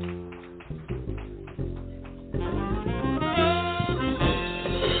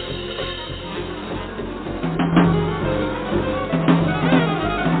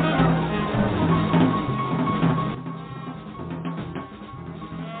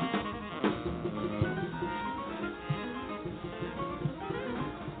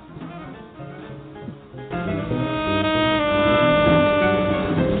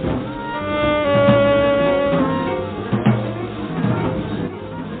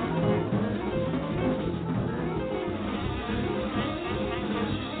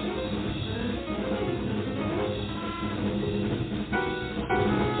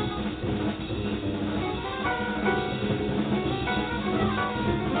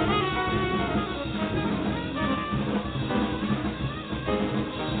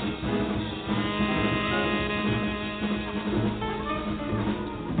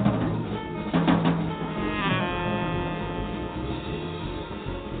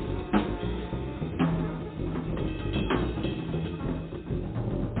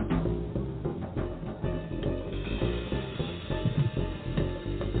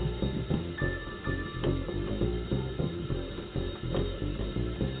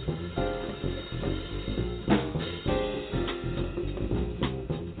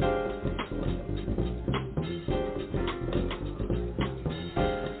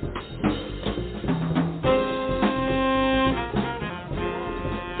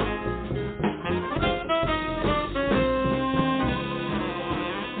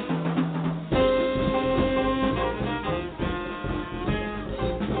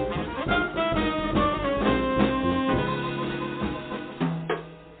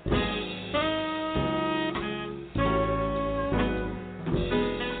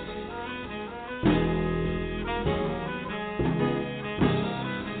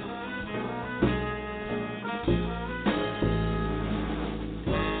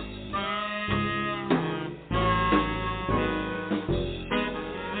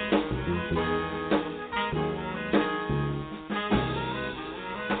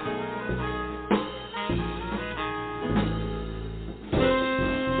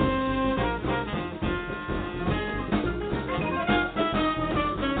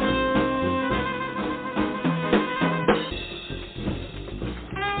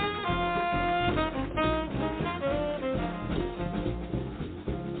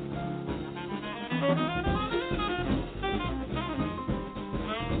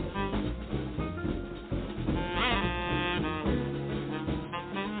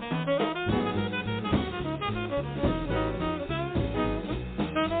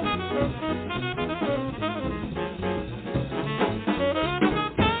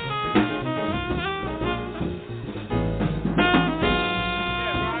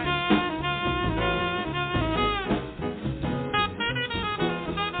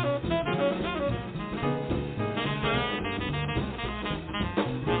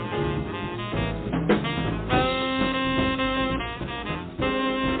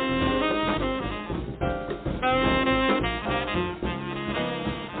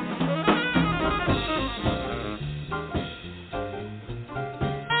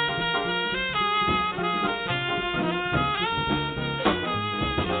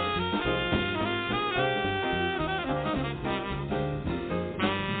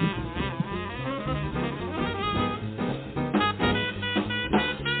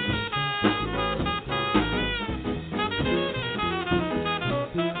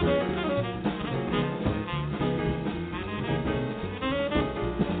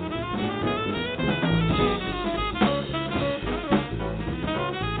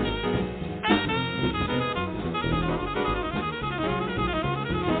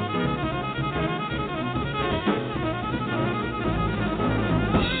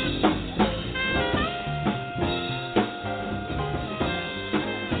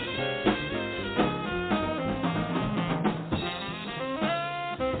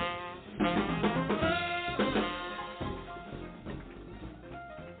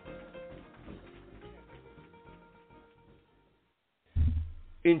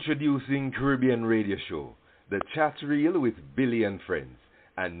 Introducing Caribbean Radio Show, the Chat Reel with Billy and Friends.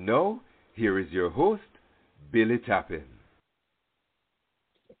 And now, here is your host, Billy Tappan.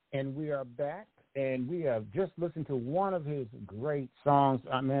 And we are back, and we have just listened to one of his great songs.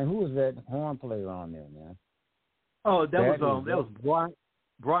 Man, who was that horn player on there, man? Oh, that was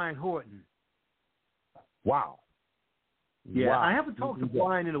Brian Horton. Wow. Yeah, wow. I haven't talked to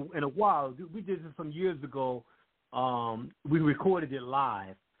Brian in a while. We did this some years ago. We recorded it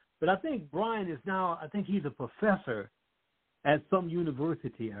live. But I think Brian is now, I think he's a professor at some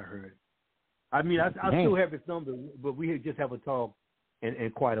university, I heard. I mean, I still have his number, but we just haven't talked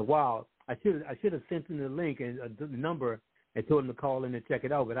in quite a while. I should have sent him the link and the number and told him to call in and check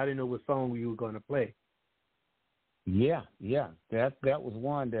it out, but I didn't know what song we were going to play. Yeah. That was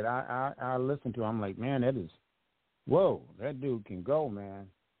one that I listened to. I'm like, man, whoa, that dude can go, man.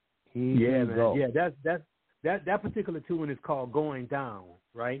 He can go. Yeah, that particular tune is called "Going Down,"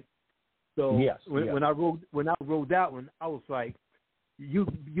 right? So when I wrote that one, I was like, you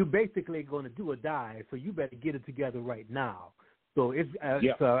basically going to do or die, so you better get it together right now. So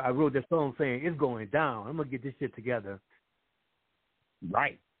so I wrote that song saying it's going down. I'm gonna get this shit together.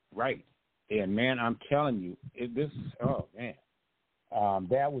 Right. And man, I'm telling you,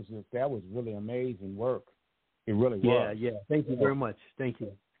 that was really amazing work. It really was. Yeah. Thank you very much. Thank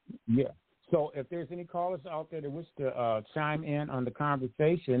you. Yeah. So if there's any callers out there that wish to chime in on the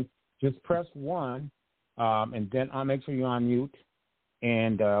conversation, just press 1, and then I'll make sure you're on mute,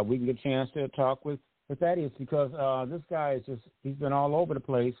 and we can get a chance to talk with Thaddeus, because this guy he's been all over the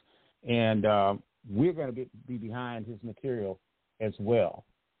place, and we're going to be behind his material as well.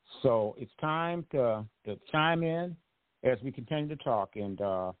 So it's time to chime in as we continue to talk, and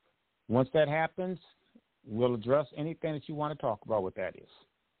once that happens, we'll address anything that you want to talk about with Thaddeus.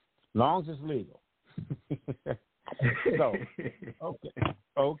 Long as it's legal. So,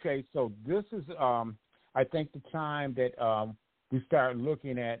 okay. So this is, I think, the time that we start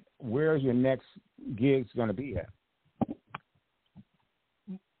looking at where your next gig's going to be at.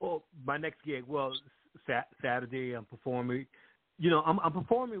 Well, my next gig, Saturday I'm performing. I'm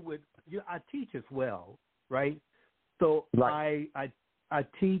performing with. I teach as well, right? So I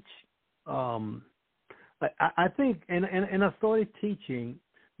teach. I think, and I started teaching.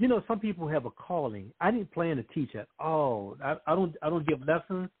 Some people have a calling. I didn't plan to teach at all. I don't give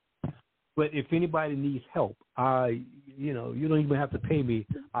lessons, but if anybody needs help, you don't even have to pay me.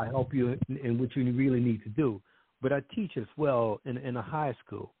 I help you in what you really need to do. But I teach as well in a high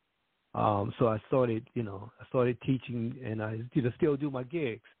school. So I started teaching, and I still do my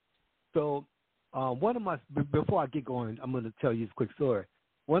gigs. So before I get going, I'm going to tell you a quick story.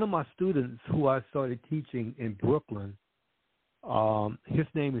 one of my students who I started teaching in Brooklyn, his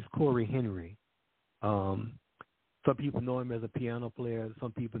name is Corey Henry. Some people know him as a piano player.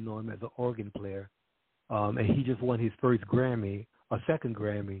 Some people know him as an organ player. And he just won his first Grammy, a second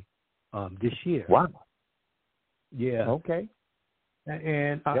Grammy, this year. Wow. Yeah. Okay.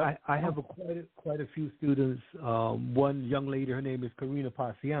 And I have quite a few students. One young lady, her name is Karina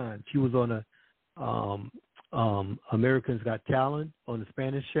Pasian. She was on a Americans Got Talent on the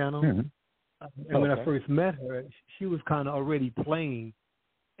Spanish channel. Mm-hmm. And when I first met her, she was kind of already playing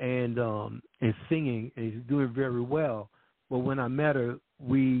and singing, and she's doing very well. But when I met her,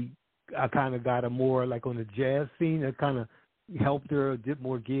 I kind of got her more like on the jazz scene. I kind of helped her, did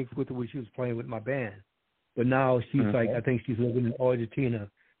more gigs with her when she was playing with my band. But now she's like, I think she's living in Argentina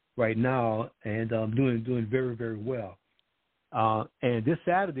right now and doing very, very well. And this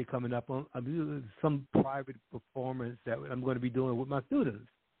Saturday coming up, I'm doing some private performance that I'm going to be doing with my students.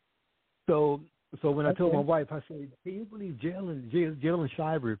 So when I told my wife, I said, can you believe Jalen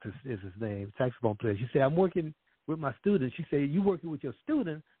Shiver is his name, saxophone player. She said, I'm working with my students. She said, you working with your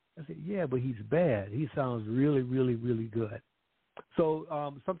student? I said, yeah, but he's bad. He sounds really, really, really good. So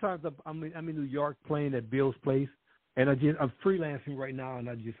sometimes I'm in New York playing at Bill's Place, and I'm freelancing right now, and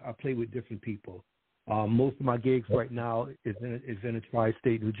I play with different people. Most of my gigs right now is in a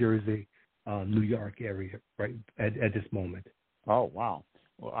tri-state, New Jersey, New York area right at this moment. Oh, wow.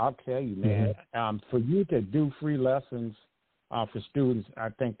 Well, I'll tell you, man, for you to do free lessons for students, I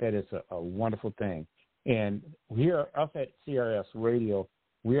think that is a wonderful thing. And here, us at CRS Radio,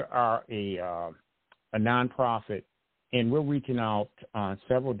 we are a nonprofit, and we're reaching out on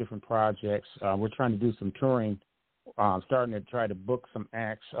several different projects. We're trying to do some touring, starting to try to book some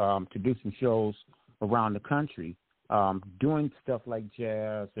acts to do some shows around the country, doing stuff like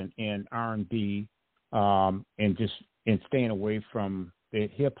jazz and R&B, and staying away from the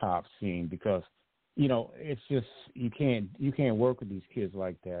hip hop scene, because it's just you can't work with these kids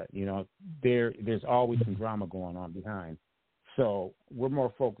like that. There's always some drama going on behind. So we're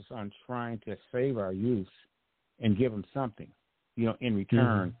more focused on trying to save our youth and give them something, in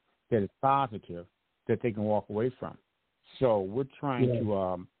return that is positive that they can walk away from. So we're trying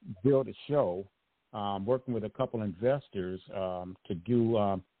to build a show, working with a couple investors to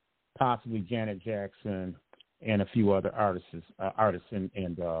do possibly Janet Jackson and a few other artists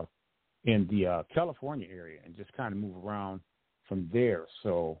in the California area, and just kind of move around from there.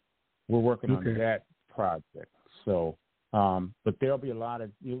 So we're working on that project. So, but there'll be a lot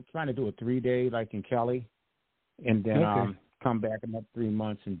of, trying to do a 3-day like in Cali, and then come back another 3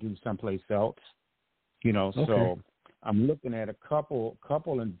 months and do someplace else. So I'm looking at a couple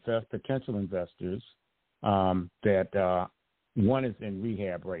potential investors that one is in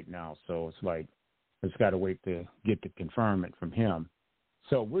rehab right now. So it's like, it's got to wait to get the confirmation from him.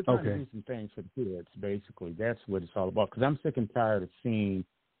 So we're trying to do some things for the kids, basically. That's what it's all about, because I'm sick and tired of seeing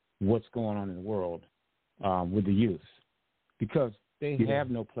what's going on in the world with the youth, because they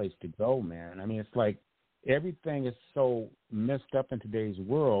have no place to go, man. I mean, it's like everything is so messed up in today's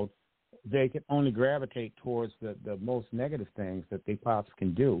world, they can only gravitate towards the most negative things that they possibly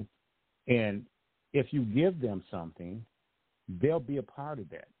can do. And if you give them something, they'll be a part of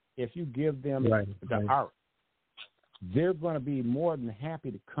that. If you give them the art, they're going to be more than happy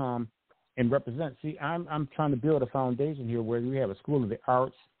to come and represent. See, I'm trying to build a foundation here where we have a school of the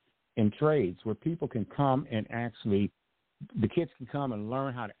arts and trades where people can come and actually, the kids can come and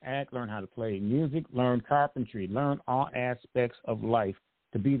learn how to act, learn how to play music, learn carpentry, learn all aspects of life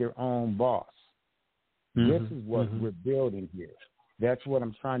to be their own boss. This is what we're building here. That's what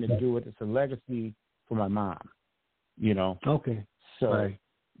I'm trying to do. It's a legacy for my mom,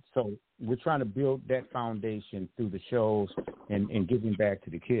 So we're trying to build that foundation through the shows and giving back to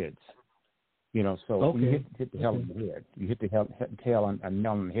the kids. So you hit the hell on the head. You hit the tail on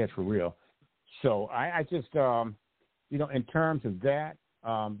nail on the head for real. So I just, in terms of that,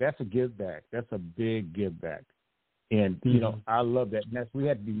 that's a give back. That's a big give back. And, I love that. And we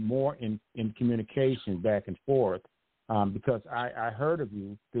had to be more in communication back and forth because I heard of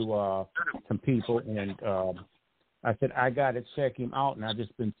you through some people, and I said, I got to check him out, and I've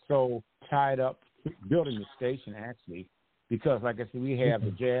just been so tied up building the station, actually, because, like I said, we have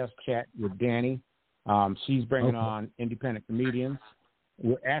the Jazz Chat with Danny. She's bringing on independent comedians.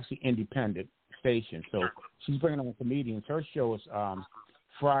 We're actually independent station, so she's bringing on comedians. Her show is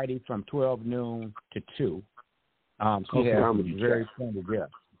Friday from 12 noon to 2. She has very funny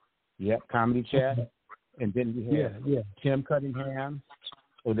guests. Yep, Comedy Chat. And then we have Tim Cunningham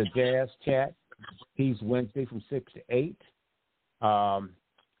or the Jazz Chat. He's Wednesday from 6 to 8.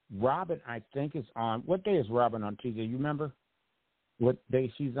 Robin, I think, is on. What day is Robin on TJ? You remember? what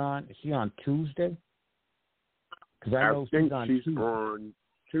day she's on? Is she on Tuesday? Because I know think she's on she's Tuesday. on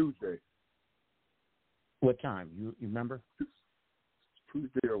Tuesday. What time? You remember?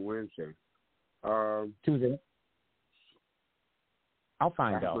 Tuesday or Wednesday? Tuesday. I'll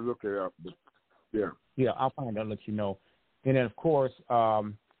find out. I have to look it up. But yeah. Yeah, I'll find out. Let you know. And then of course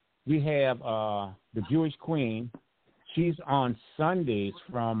we have the Jewish Queen. She's on Sundays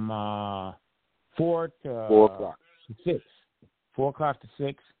from 4 o'clock to 6. 4 o'clock to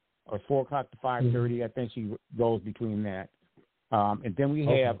 6 or 4 o'clock to 5:30. I think she goes between that. And then we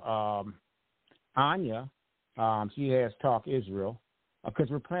have Anya. She has Talk Israel because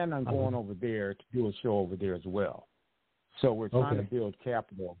we're planning on going over there to do a show over there as well. So we're trying to build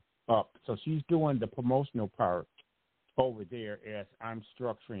capital up. So she's doing the promotional part over there as I'm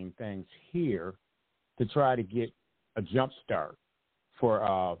structuring things here to try to get a jump start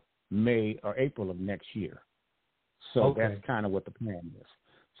for May or April of next year. So that's kind of what the plan is.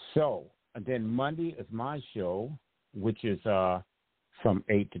 So and then Monday is my show, which is from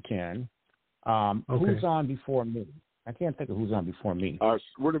 8 to 10. Who's on before me? I can't think of who's on before me.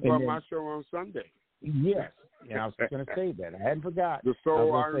 What about my show on Sunday? Yes. Yeah, I was going to say that. I hadn't forgot. The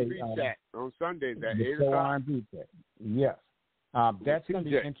Soul R&B Chat on Sundays at 8 o'clock. The Soul R&B Chat. Yes. That's going to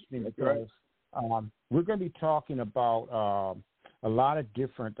be interesting because we're going to be talking about a lot of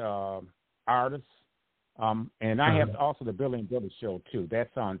different artists. And I have also the Billy and Billy show, too.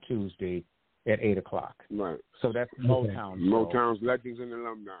 That's on Tuesday at 8 o'clock. Right. So that's Motown show. Motown's Legends and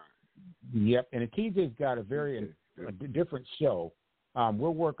Alumni. Yep. And the TJ's got a very different show. We're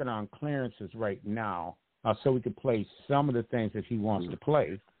working on clearances right now so we can play some of the things that he wants to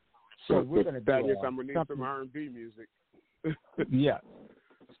play. So we're going to do I'm going to need some R&B music. Yeah.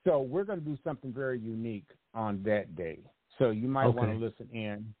 So we're going to do something very unique on that day. So you might want to listen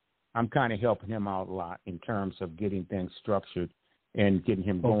in. I'm kind of helping him out a lot in terms of getting things structured and getting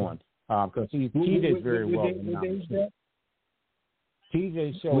him going. Because TJ's very well renowned.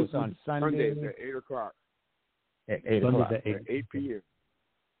 TJ's show is on Sunday at 8 o'clock. At 8 o'clock. At 8 p.m.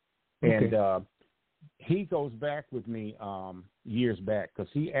 And he goes back with me years back because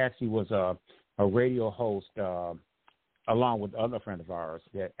he actually was a radio host along with other friend of ours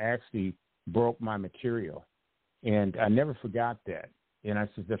that actually broke my material. And I never forgot that. And I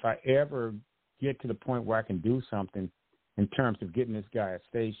said, if I ever get to the point where I can do something in terms of getting this guy a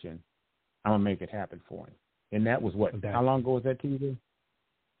station, I'm going to make it happen for him. And that was what? How long ago was that, TV?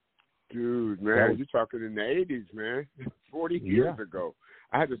 Dude, man, you're talking in the 80s, man. 40 years ago.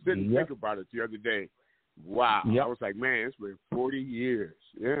 I had to sit and think about it the other day. Wow. I was like, man, it's been 40 years.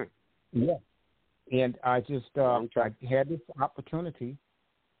 Yeah. Yeah. And I just I had this opportunity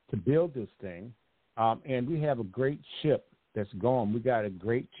to build this thing. And we have a great ship that's going. We got a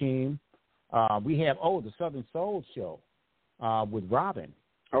great team. We have, the Southern Soul Show with Robin.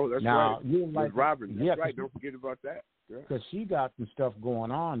 Oh, that's now, right. With Robin. That's right. Don't forget about that. Because she got some stuff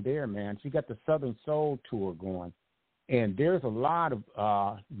going on there, man. She got the Southern Soul Tour going. And there's a lot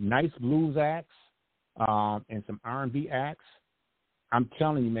of nice blues acts and some R&B acts. I'm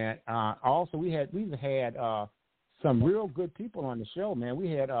telling you, man. Also, we've had some real good people on the show, man.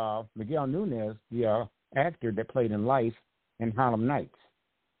 We had Miguel Nunez, the actor that played in Life and Harlem Nights.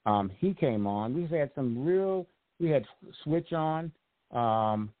 He came on. We had Switch on.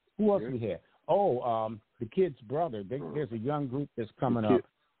 Who else we had? The Kid's brother. There's a young group that's coming up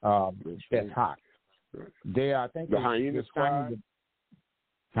that's hot. I think the Hyena Squad.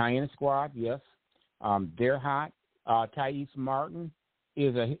 Hyena Squad, yes. They're hot. Thais Martin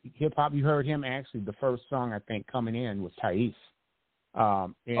is a hip hop. You heard him actually. The first song I think coming in was Thais. I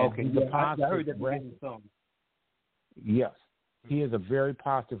heard that song. Yes, he is a very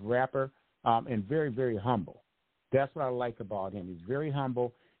positive rapper and very, very humble. That's what I like about him. He's very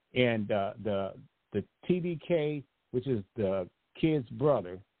humble, and the TBK, which is the Kid's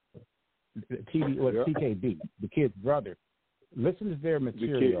brother, TKB, the Kid's brother. Listen to their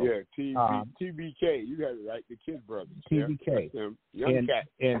material. TBK. You got it right. The Kid's brothers. TBK. Young cat.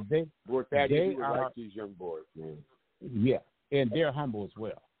 And they are like these young boys, man. Yeah, and they're humble as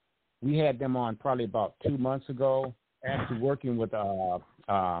well. We had them on probably about 2 months ago, actually working with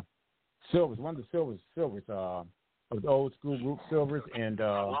Silvers, one of the Silvers, of the old school group Silvers, and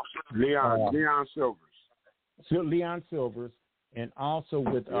Leon Silvers. Leon Silvers, and also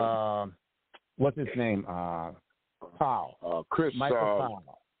with what's his name? Powell. Michael Powell.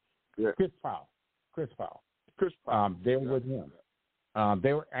 Yeah. Chris Powell. They were with him.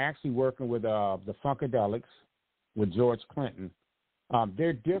 They were actually working with the Funkadelics with George Clinton.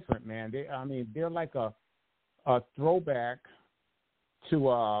 They're different, man. They're like a throwback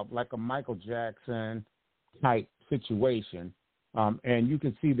to like a Michael Jackson type situation, And you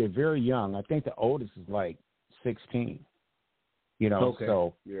can see they're very young. I think the oldest is like 16.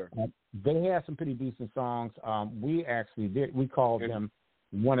 So they have some pretty decent songs. We actually did. We called them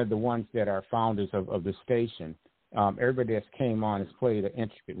one of the ones that are founders of the station. Everybody that's came on has played an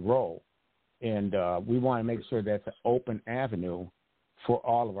intricate role, and we want to make sure that's an open avenue for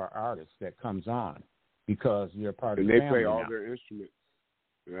all of our artists that comes on, because you're part of the family. And they play all now. their instruments.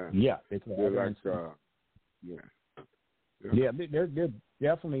 Yeah, they play all their instruments. They're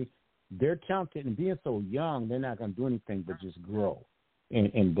definitely, they're talented, and being so young, they're not going to do anything but just grow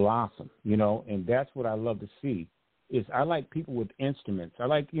and blossom, and that's what I love to see. Is I like people with instruments. I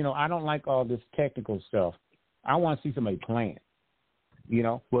like, I don't like all this technical stuff. I want to see somebody playing,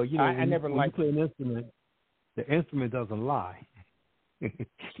 Well, I never liked when you play an instrument, the instrument doesn't lie.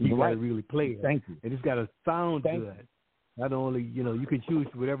 You got to really play it. Thank you. And it's got to sound good. Not only, you can choose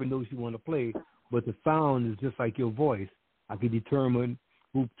whatever notes you want to play, but the sound is just like your voice. I can determine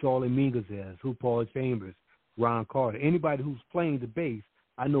who Charlie Mingus is, who Paul Chambers, Ron Carter. Anybody who's playing the bass,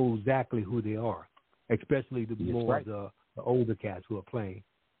 I know exactly who they are, especially the older cats who are playing.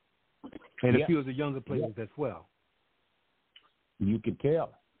 And a few of the younger players as well. You can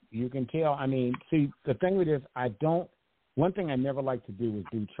tell. I mean, see, the thing with this, one thing I never like to do is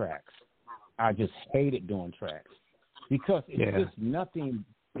do tracks. I just hated doing tracks because it's just nothing.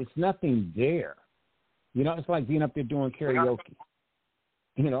 It's nothing there. It's like being up there doing karaoke.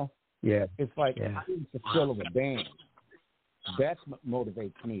 It's like it's the feel of a band. That's what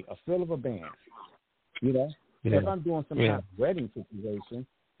motivates me. A feel of a band. If I'm doing some kind of wedding situation,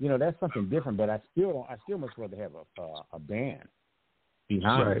 that's something different. But I still much rather have a band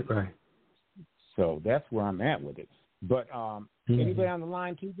behind it. Right. So that's where I'm at with it. But anybody on the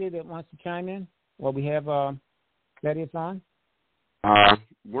line, TJ, that wants to chime in? Well, we have that is on.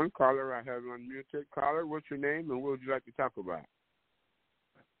 One caller I have unmuted. Caller, what's your name and what would you like to talk about?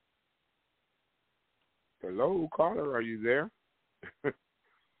 Hello, caller, are you there?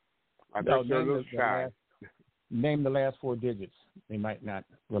 I think you're a little shy. Name the last 4 digits. They might not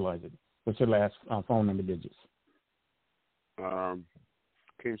realize it. What's your last phone number digits?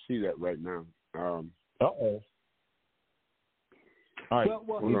 Can't see that right now. Uh-oh. All right.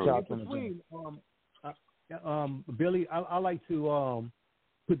 Billy, I like to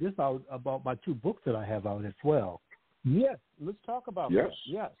put this out about my 2 books that I have out as well. Yes, let's talk about that.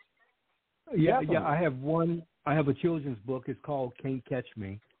 Yes. Yeah. I have one. I have a children's book. It's called Can't Catch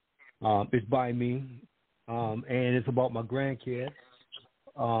Me. It's by me, and it's about my grandkids.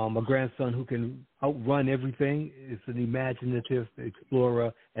 My grandson who can outrun everything. It's an imaginative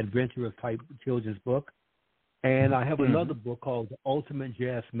explorer, adventurer type children's book. And I have another book called The Ultimate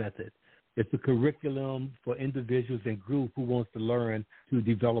Jazz Method. It's a curriculum for individuals and groups who wants to learn to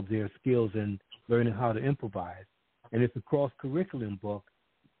develop their skills and learning how to improvise. And it's a cross-curriculum book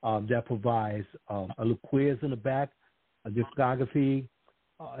that provides a little quiz in the back, a discography.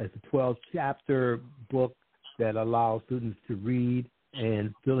 It's a 12-chapter book that allows students to read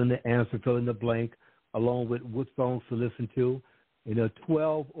and fill in the answer, fill in the blank, along with what songs to listen to. And there are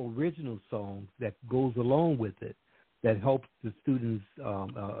 12 original songs that goes along with it that helps the students,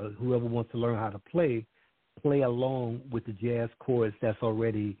 whoever wants to learn how to play along with the jazz chords that's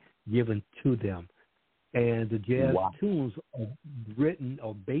already given to them. And the jazz tunes are written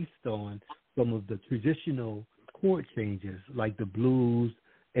or based on some of the traditional chord changes, like the blues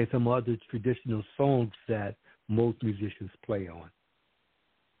and some other traditional songs that most musicians play on.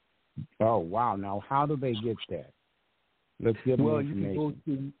 Oh, wow. Now, how do they get that? Let's get more information. You can go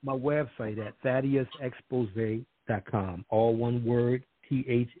to my website at ThaddeusExpose.com. All one word,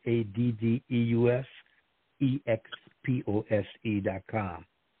 ThaddeusExpose.com.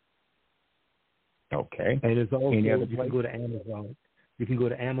 Okay. And there's also, you can go to Amazon. You can go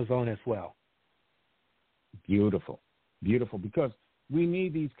to Amazon as well. Beautiful. Because we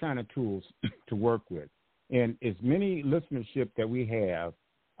need these kind of tools to work with. And as many listenership that we have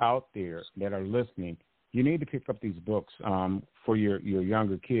out there that are listening, you need to pick up these books for your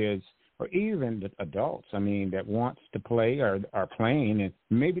younger kids or even the adults, that wants to play or are playing and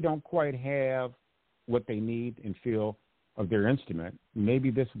maybe don't quite have what they need and feel of their instrument.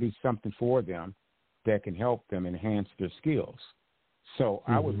 Maybe this will be something for them that can help them enhance their skills. So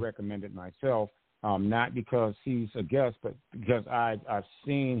I would recommend it myself, not because he's a guest, but because I've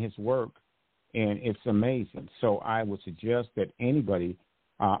seen his work, and it's amazing. So I would suggest that anybody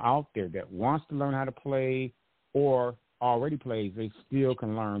out there that wants to learn how to play or already plays, they still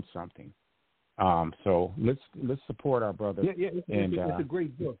can learn something. So let's support our brother. Yeah, it's a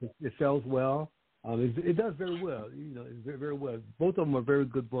great book. It sells well. It does very well. It's very, very well. Both of them are very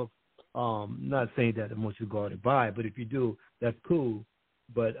good books. Not saying that I want you to go out and buy it, but if you do, that's cool.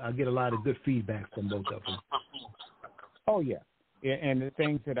 But I get a lot of good feedback from both of them. Oh, yeah. And the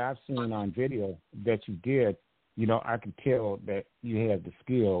things that I've seen on video that you did, I can tell that you have the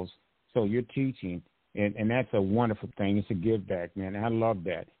skills. So you're teaching, and that's a wonderful thing. It's a give back, man. And I love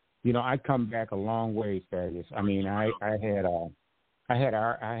that. I come back a long ways, Thaddeus. I mean, I had a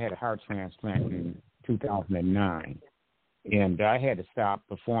heart transplant in 2009, and I had to stop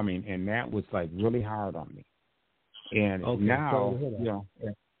performing, and that was like really hard on me. And now,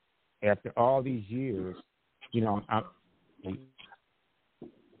 after all these years, I'm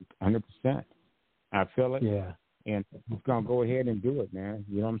 100%. I feel it. Yeah. And I'm going to go ahead and do it, man.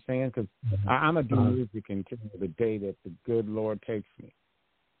 You know what I'm saying? Because I'm going to do music until the day that the good Lord takes me.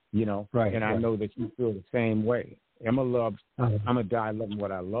 Right. And I know that you feel the same way. I'm going to die loving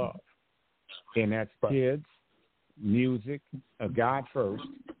what I love. And that's kids, music, God first,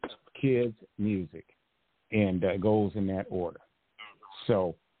 kids, music. And it goes in that order.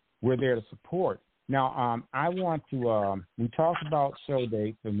 So we're there to support. Now, I want to, we talked about show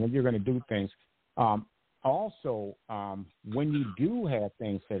dates and when you're going to do things. Also, when you do have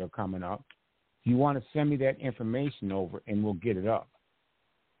things that are coming up, you want to send me that information over and we'll get it up.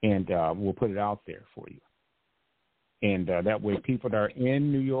 And we'll put it out there for you. And that way people that are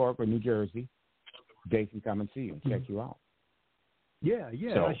in New York or New Jersey, they can come and see you and check you out. Yeah,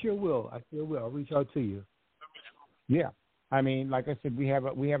 so, I sure will. I'll reach out to you. Yeah. I mean, like I said, we have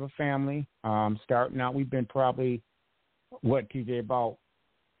a family starting out. We've been probably, TJ, about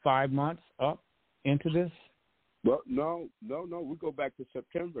 5 months up into this? Well, no. We go back to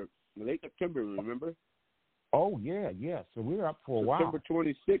September, late September, remember? Oh, yeah. So we were up for a while. September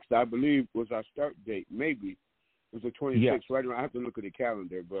 26th, I believe, was our start date. Maybe it was the 26th. Right around. I have to look at the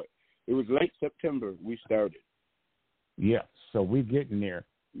calendar, but it was late September we started. Yeah, so we're getting there.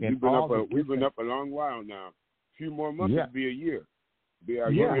 We've been up a long while now. A few more months would be a year. Be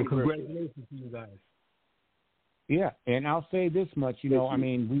our year anniversary. Congratulations to you guys. Yeah, and I'll say this much, I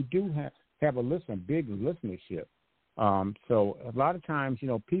mean, we do have a big listenership. So a lot of times,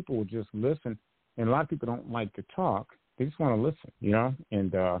 people will just listen, and a lot of people don't like to talk. They just want to listen,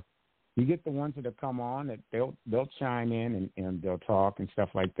 and you get the ones that come on that they'll chime in and they'll talk and stuff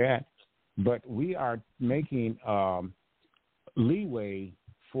like that. But we are making leeway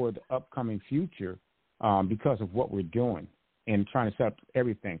for the upcoming future because of what we're doing and trying to set up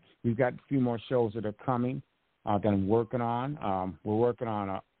everything. We've got a few more shows that are coming that I'm working on. We're working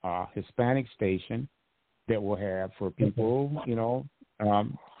on a Hispanic station that we'll have for people,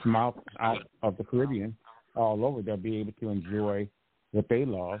 from out of the Caribbean all over. They'll be able to enjoy what they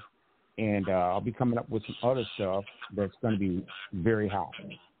love. And I'll be coming up with some other stuff that's going to be very hot.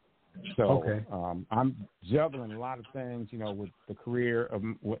 So I'm juggling a lot of things, with the career of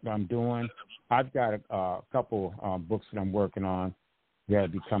what I'm doing. I've got a couple books that I'm working on that'll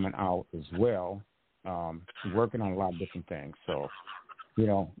be coming out as well. Working on a lot of different things. So,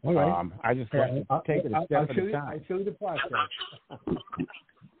 I just like to take it a step at a time. I'll show you the process.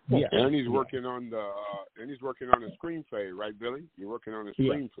 Yeah, and he's working on the screenplay, right, Billy? You're working on a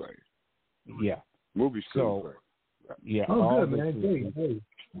screenplay. Yeah, movie screenplay. Yeah. Oh, good, man. Hey.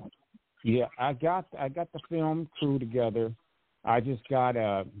 Yeah, I got the film crew together. I just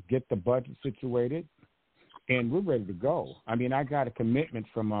gotta get the budget situated, and we're ready to go. I mean, I got a commitment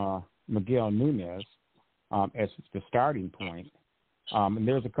from Miguel Nunez as the starting point, and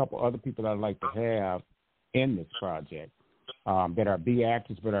there's a couple other people that I'd like to have in this project that are B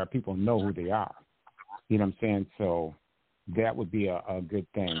actors, but are people know who they are. You know what I'm saying? So that would be a good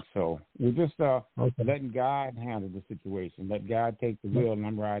thing. So we're just letting God handle the situation. Let God take the wheel, and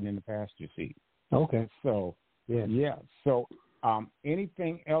I'm riding in the passenger seat. Okay. So yeah. So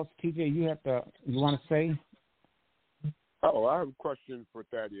anything else, TJ? You want to say? Oh, I have a question for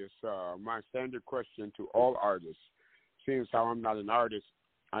Thaddeus. My standard question to all artists. Seeing as how I'm not an artist,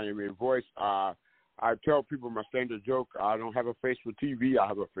 I am a voice. I tell people my standard joke. I don't have a face for TV. I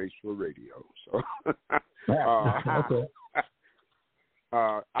have a face for radio. So. Okay.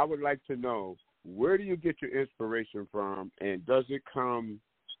 I would like to know, where do you get your inspiration from, and does it come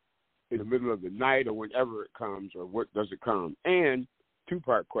in the middle of the night or whenever it comes, or what does it come? And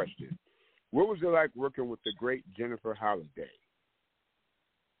two-part question. What was it like working with the great Jennifer Holliday?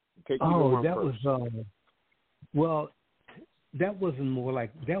 That wasn't more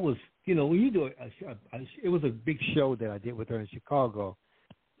like, that was, when you do it was a big show that I did with her in Chicago,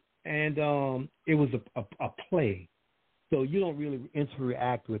 and it was a play. So you don't really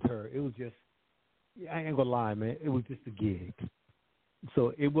interact with her. It was just, I ain't gonna lie, man. It was just a gig.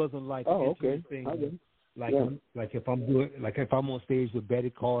 So it wasn't like anything like if I'm on stage with Betty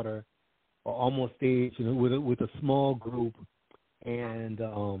Carter, almost stage, with a small group, and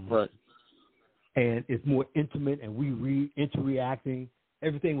right. And it's more intimate, and we interacting.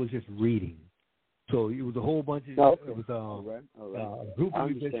 Everything was just reading. So it was a whole bunch of it was a group of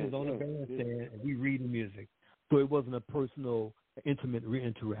musicians on the bandstand, and we reading music. So it wasn't a personal, intimate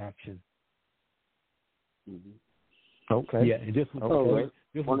interaction. Mm-hmm. Okay. Yeah, and this was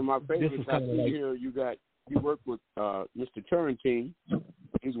one of my favorites. I see here you work with Mr. Turrentine.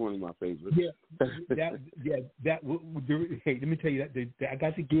 He's one of my favorites. Hey, let me tell you that I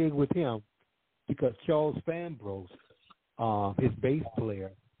got the gig with him because Charles Fambros, his bass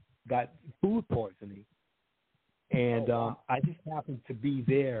player, got food poisoning, and I just happened to be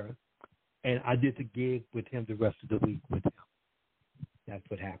there, and I did the gig with him the rest of the week with him. That's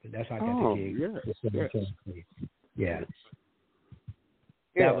what happened. That's how I got the gig. Yeah.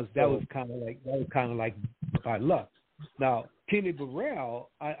 That was kind of like by luck. Now Kenny Burrell,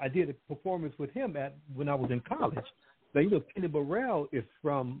 I did a performance with him when I was in college. Now Kenny Burrell is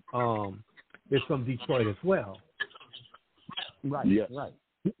from Detroit as well. Right. Yes. Right.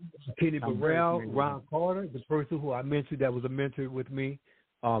 Kenny Burrell, Ron Carter, the person who I mentioned that was a mentor with me,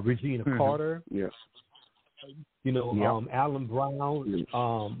 Regina Carter. Yes. Alan Brown,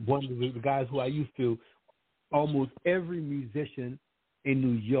 one of the guys who I used to. Almost every musician in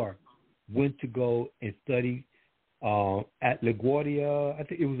New York went to go and study at LaGuardia. I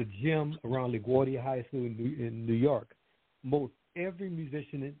think it was a gym around LaGuardia High School in New York. Most every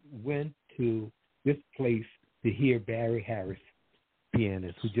musician went to this place to hear Barry Harris,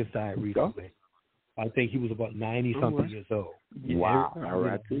 pianist, who just died recently. I think he was about 90-something years old.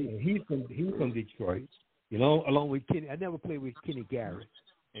 Wow. He's from Detroit, along with Kenny. I never played with Kenny Garrett.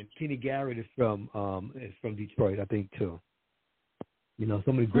 And Kenny Garrett is from Detroit, I think, too. Some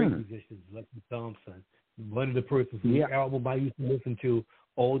of the great musicians, Leslie Thompson. One of the persons whose album I used to listen to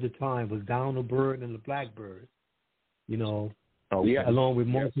all the time was Down the Bird and the Blackbird. Along with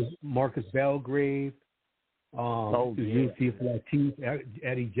Marcus Belgrave, UC Latif,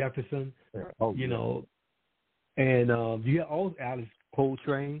 Eddie Jefferson, and you have all Alice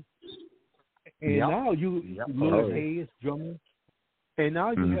Coltrane, and now Louis Hayes, drummer. And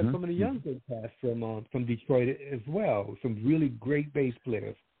now you have some of the young big cast from Detroit as well. Some really great bass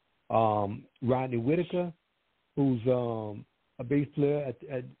players. Rodney Whitaker, who's a bass player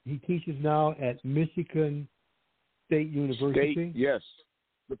he teaches now at Michigan State University. Yes,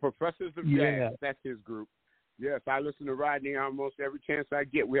 the Professors of Jazz. That's his group. Yes, I listen to Rodney almost every chance I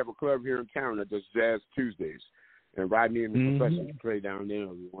get. We have a club here in town that does Jazz Tuesdays, and Rodney and the Professors play down there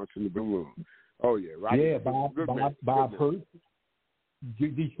once in the blue moon. Oh yeah, Rodney. Yeah, Bob Hurst.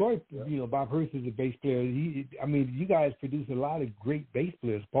 Detroit, Bob Hurst is a bass player. You guys produce a lot of great bass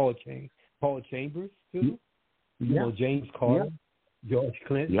players. Paul Chambers too. James Carter, George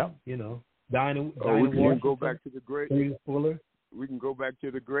Clinton. Dinah we can go back to the great Fuller. We can go back to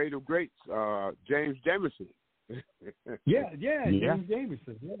the great of greats, James Jamerson. James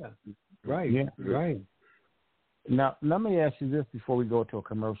Jamerson. Yeah, right, right. Now let me ask you this before we go to a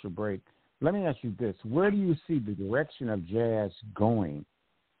commercial break. Let me ask you this. Where do you see the direction of jazz going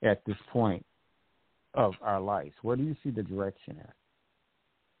at this point of our lives? Where do you see the direction at?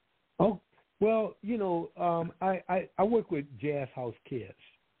 Oh, well, I work with Jazz House Kids.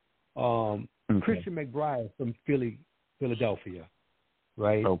 Christian McBride from Philadelphia,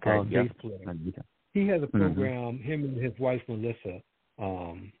 right? Okay, bass player. He has a program, him and his wife Melissa,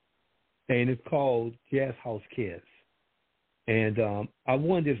 and it's called Jazz House Kids. And I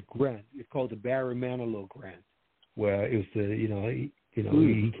won this grant. It's called the Barry Manilow Grant, where it was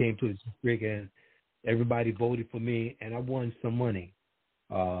he came to the district and everybody voted for me, and I won some money.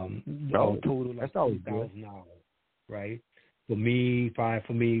 Total like $2,000, right? For me, 5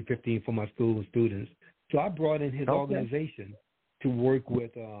 for me, 15 for my school and students. So I brought in his organization to work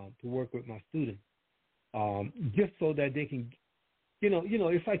with my students, just so that they can.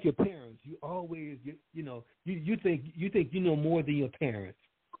 It's like your parents. You always, you think you know more than your parents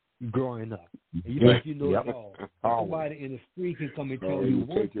growing up. And you think you know it all. Somebody in the street can come and tell you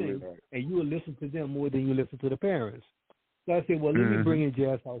one thing, and you will listen to them more than you listen to the parents. So I said, well, let me bring in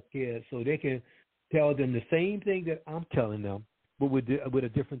Jazz House Kids so they can tell them the same thing that I'm telling them, but with a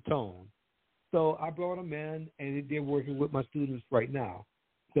different tone. So I brought them in, and they're working with my students right now.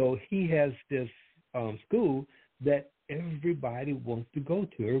 So he has this school that everybody wants to go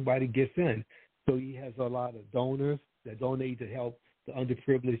to. Everybody gets in. So he has a lot of donors that donate to help the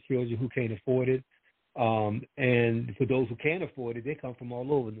underprivileged children who can't afford it. And for those who can't afford it, they come from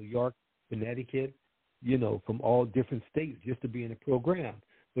all over, New York, Connecticut, from all different states just to be in a program.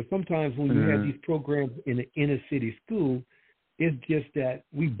 But sometimes when you have these programs in the inner city school, It's just that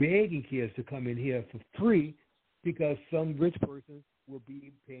we begging kids to come in here for free because some rich person will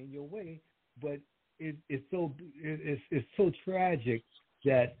be paying your way. But it's so tragic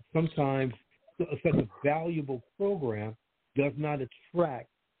that sometimes such a valuable program does not attract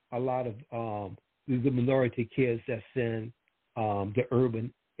a lot of the minority kids that's in the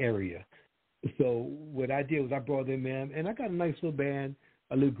urban area. So what I did was I brought them in, and I got a nice little band,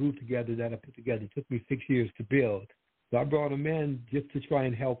 a little group together that I put together. It took me 6 years to build. So I brought them in just to try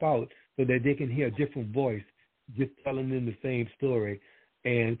and help out so that they can hear a different voice, just telling them the same story,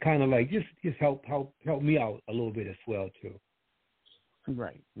 and kind of like just help me out a little bit as well too.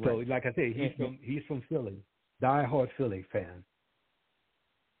 Right. So like I said, he's from Philly, diehard Philly fan.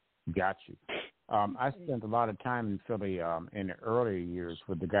 Got you. I spent a lot of time in Philly in the earlier years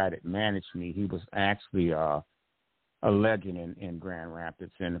with the guy that managed me. He was actually a legend in Grand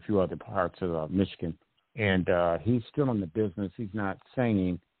Rapids and a few other parts of Michigan. And he's still in the business. He's not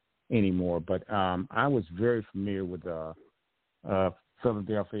singing anymore. But I was very familiar with the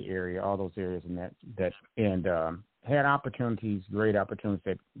Philadelphia area, all those areas, and had opportunities, great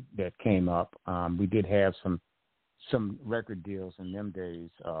opportunities that came up. We did have some record deals in them days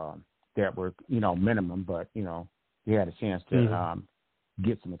that were, minimum, but, we had a chance to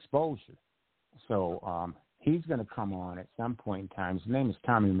get some exposure. So he's going to come on at some point in time. His name is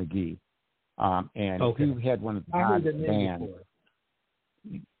Tommy McGee, and he had one of the hottest bands.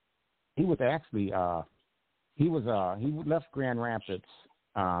 He was actually he left Grand Rapids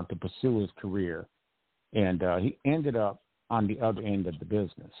to pursue his career, and he ended up on the other end of the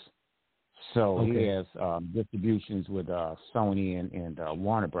business. So he has distributions with Sony and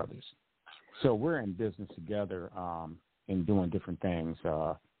Warner Brothers. So we're in business together and doing different things.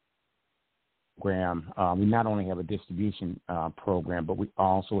 We not only have a distribution program, but we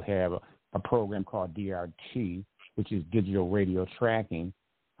also have a program called DRT, which is digital radio tracking.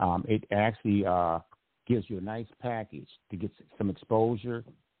 It actually gives you a nice package to get some exposure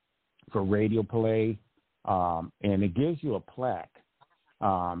for radio play, and it gives you a plaque.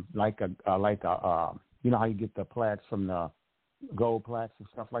 Like a how you get the plaques from the gold plaques and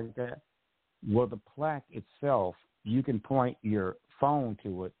stuff like that. Well, the plaque itself, you can point your phone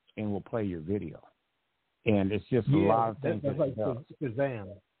to it and will play your video. And it's just a lot of things. That's like Shazam.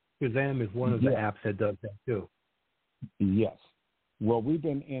 Shazam is one of the apps that does that too. Yes. Well, we've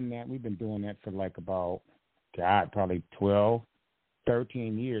been doing that for like about, probably 12,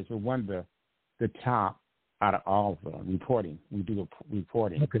 13 years. We're one of the top out of all of them, reporting. We do a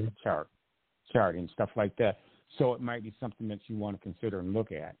reporting chart and stuff like that. So it might be something that you want to consider and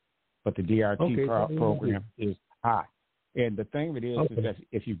look at. But the DRT program is hot. And the thing of it is that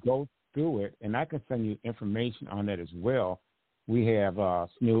if you go through it, and I can send you information on that as well, we have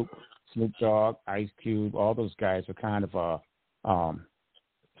Snoop Dogg, Ice Cube, all those guys are kind of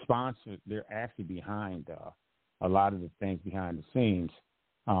sponsored. They're actually behind a lot of the things behind the scenes.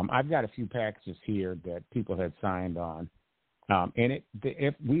 I've got a few packages here that people had signed on, and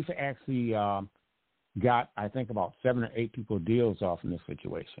we've actually got, I think, about 7 or 8 people deals off in this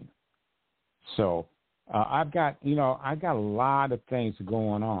situation. So I've got a lot of things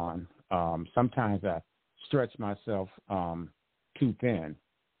going on. Sometimes I stretch myself too thin,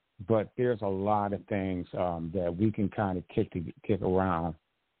 but there's a lot of things that we can kind of kick around,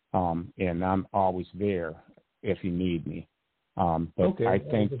 and I'm always there if you need me. But I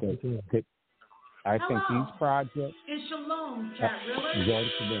think that these projects. It's Shalom, Chat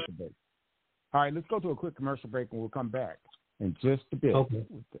Reel. All right, let's go to a quick commercial break, and we'll come back in just a bit.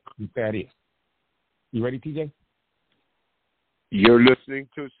 With that is. You ready, TJ? You're listening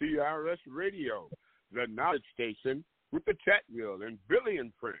to CRS Radio, the knowledge station, with the Chat Reel and Billy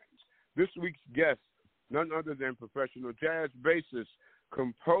and Friends. This week's guest, none other than professional jazz bassist,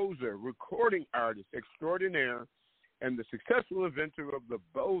 composer, recording artist extraordinaire, and the successful inventor of the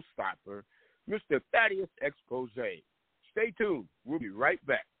bow stopper, Mr. Thaddeus Expose. Stay tuned. We'll be right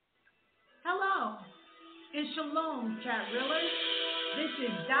back. Hello. It's Shalom, Chat Reelers. This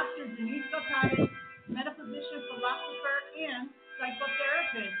is Dr. Denise Gotatis, metaphysician, philosopher, and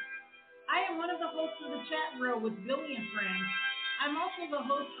psychotherapist. I am one of the hosts of the Chat Reel with Billy and Friends. I'm also the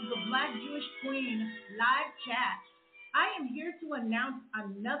host of the Black Jewish Queen live chat. I am here to announce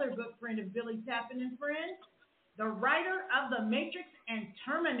another good friend of Billy Tappan and Friends, the writer of The Matrix and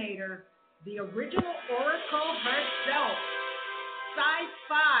Terminator, the original Oracle herself,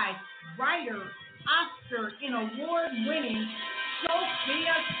 sci-fi writer, Oscar and award-winning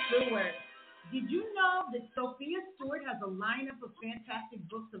Sophia Stewart. Did you know that Sophia Stewart has a lineup of fantastic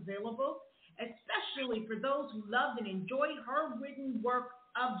books available, especially for those who loved and enjoyed her written work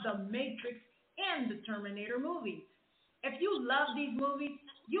of The Matrix and the Terminator movies? If you love these movies,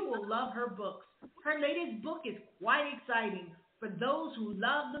 you will love her books. Her latest book is quite exciting for those who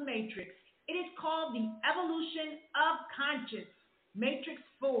love The Matrix. It is called The Evolution of Conscience, Matrix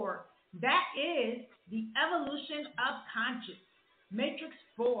 4. That is The Evolution of Conscience, Matrix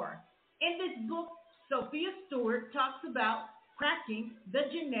 4. In this book, Sophia Stewart talks about cracking the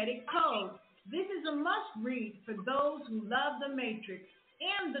genetic code. This is a must-read for those who love The Matrix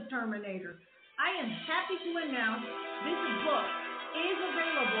and The Terminator. I am happy to announce this book is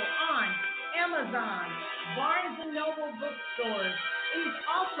available on Amazon, Barnes & Noble bookstores. It is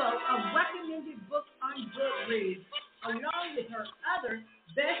also a recommended book on Goodreads, along with her other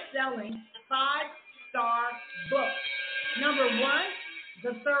best-selling 5-star books. Number 1,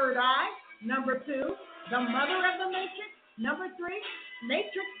 The Third Eye. Number 2, The Mother of the Matrix. Number 3,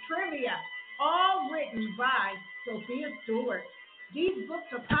 Matrix Trivia, all written by Sophia Stewart. These books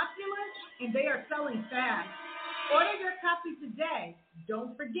are popular and they are selling fast. Order your copy today.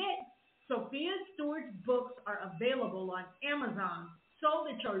 Don't forget, Sophia Stewart's books are available on Amazon, sold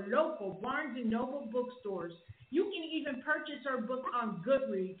at your local Barnes & Noble bookstores. You can even purchase her book on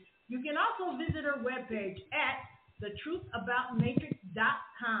Goodreads. You can also visit her webpage at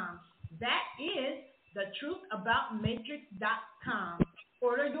thetruthaboutmatrix.com. That is thetruthaboutmatrix.com.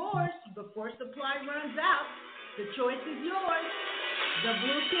 Order yours before supply runs out. The choice is yours. The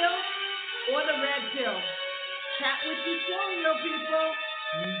blue pill or the red pill. Chat with you soon, real people.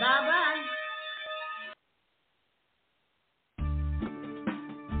 Bye-bye.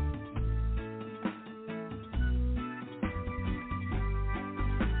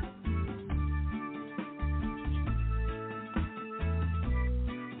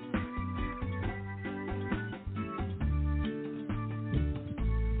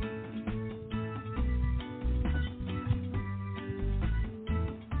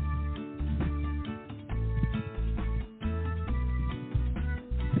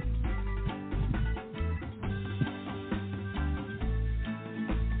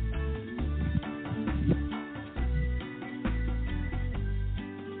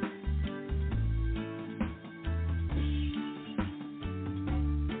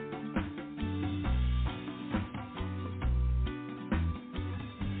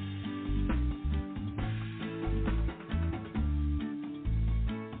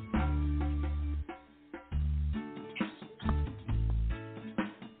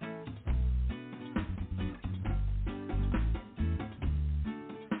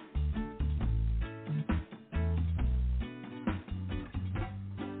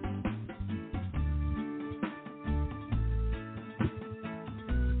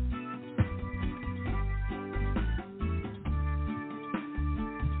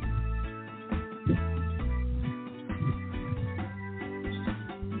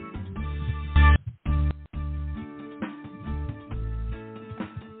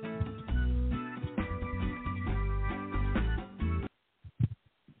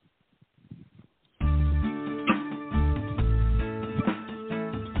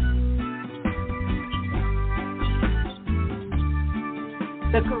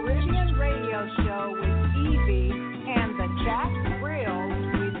 The Caribbean Radio Show with Evie and the Chat Reel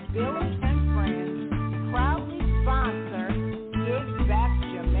with Billy and Friends proudly sponsor Give Back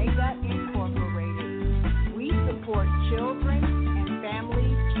Jamaica Incorporated. We support children and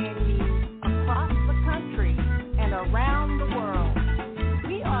families in need across the country and around the world.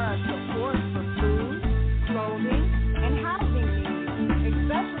 We are a support for food, clothing, and housing needs,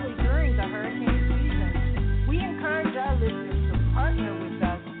 especially during the hurricane season. We encourage our listeners to partner with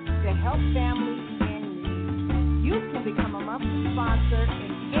us to help families in need. You can become a monthly sponsor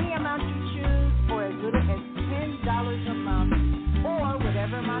in any amount you choose or as little as $10 a month or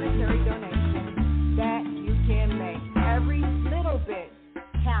whatever monetary donation that you can make. Every little bit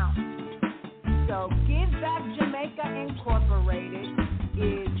counts. So Give Back Jamaica Incorporated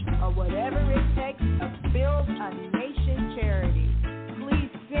is a whatever it takes to build a nation charity. Please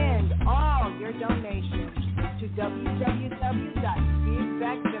send all your donations to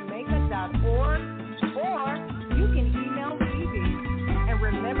www.givebackjamaica.org or you can email Evie. And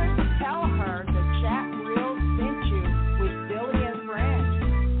remember to tell her the Chat Reel sent you with Billy and Friends.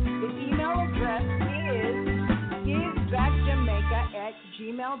 The email address is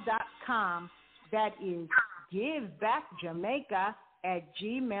givebackjamaica@gmail.com. That is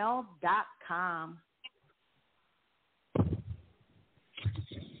givebackjamaica@gmail.com.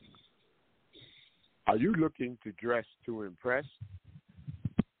 Are you looking to dress to impress?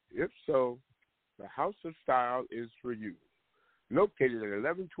 If so, the House of Style is for you. Located at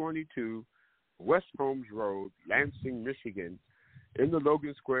 1122 West Holmes Road, Lansing, Michigan, in the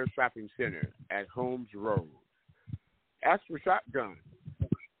Logan Square Shopping Center at Holmes Road. ask for Shotgun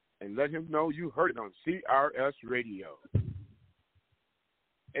and let him know you heard it on CRS Radio.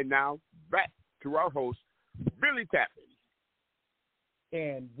 And now back to our host, Billy Tappan.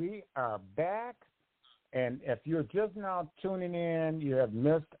 And we are back. And if you're just now tuning in, you have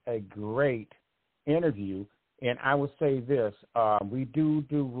missed a great interview. And I would say this: we do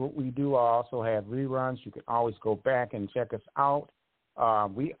also have reruns. You can always go back and check us out.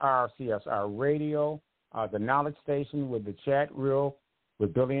 We are CSR Radio, the Knowledge Station with the Chat Reel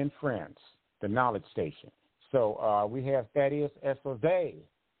with Billy and Friends, the Knowledge Station. So we have Thaddeus Esposé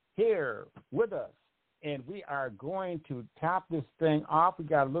here with us, and we are going to top this thing off. We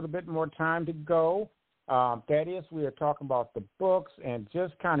got a little bit more time to go. Thaddeus, we are talking about the books and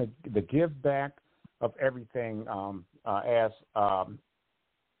just kind of the give back of everything as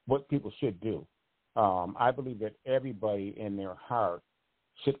what people should do. I believe that everybody in their heart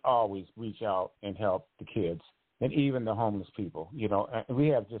should always reach out and help the kids and even the homeless people. You know, we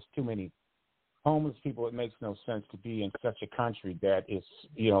have just too many homeless people. It makes no sense to be in such a country that is,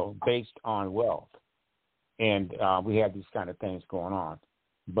 you know, based on wealth. And we have these kind of things going on.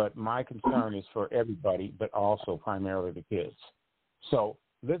 But my concern is for everybody, but also primarily the kids. So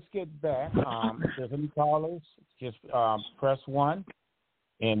let's get back. If there's any callers, just press 1,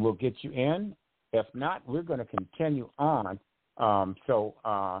 and we'll get you in. If not, we're going to continue on. So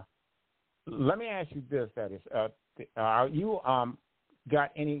let me ask you this, that is, you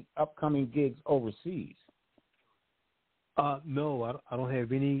got any upcoming gigs overseas? No, I don't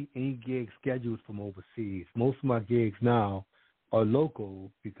have any gigs scheduled from overseas. Most of my gigs now are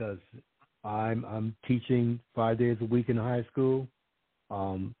local because I'm teaching 5 days a week in the high school.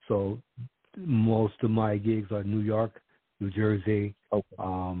 So most of my gigs are New York, New Jersey.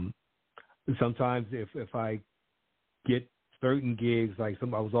 Okay. Sometimes if I get certain gigs, like I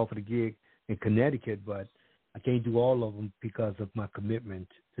was offered a gig in Connecticut, but I can't do all of them because of my commitment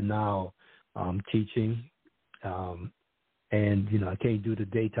to now teaching. And, you know, I can't do the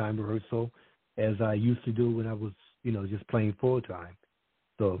daytime rehearsal as I used to do when I was, you know, just playing full-time.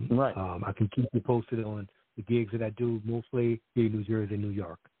 So right. I can keep you posted on the gigs that I do, mostly here in New Jersey and New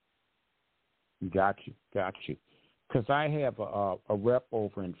York. Got you. Because I have a rep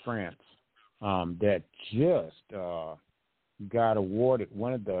over in France that just got awarded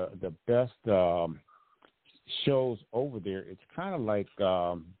one of the best shows over there. It's kind of like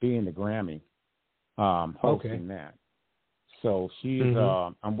being the Grammy, hosting that. So she's.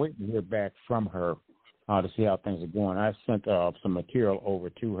 I'm waiting to hear back from her to see how things are going. I sent some material over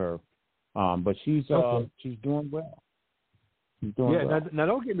to her, but she's doing well. She's doing well. Now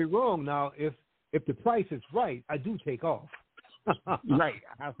don't get me wrong. Now if the price is right, I do take off. Right.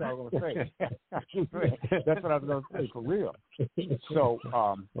 That's what I was going to say. That's what I was going to say, for real. So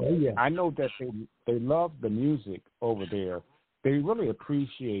I know that they love the music over there. They really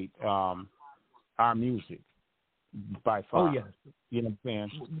appreciate our music by far. Oh, yes. You know what I'm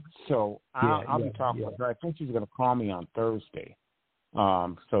saying? So I'll be talking with her. I think she's going to call me on Thursday.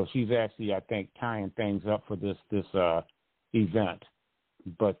 So she's actually, I think, tying things up for this event.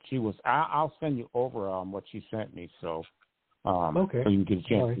 But she was. I'll send you over what she sent me. So. So you can get a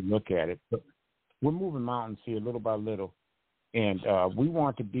chance to look at it. But we're moving mountains here little by little, and we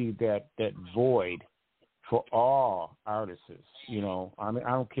want to be that void for all artists. You know, I mean,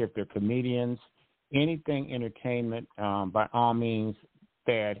 I don't care if they're comedians, anything entertainment. By all means,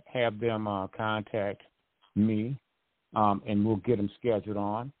 that have them contact me, and we'll get them scheduled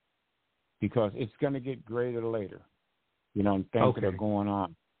on, because it's going to get greater later. You know, and things that are going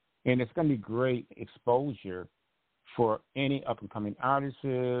on, and it's going to be great exposure for any up-and-coming artists,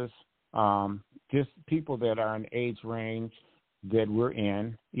 just people that are in age range that we're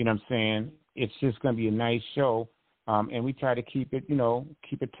in. You know what I'm saying? It's just going to be a nice show, and we try to keep it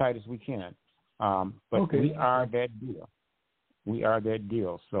tight as we can. But we are that deal. We are that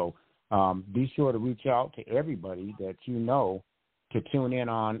deal. So be sure to reach out to everybody that you know to tune in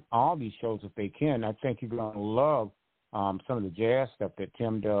on all these shows if they can. I think you're going to love some of the jazz stuff that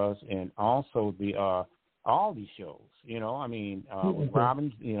Tim does, and also the all these shows, you know, I mean, with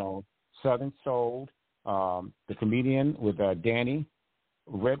Robin, you know, Southern Soul, the comedian with Danny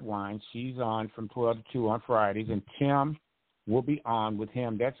Redwine, she's on from 12 to 2 on Fridays, and Tim will be on with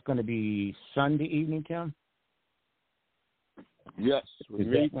him. That's going to be Sunday evening, Tim? Yes, with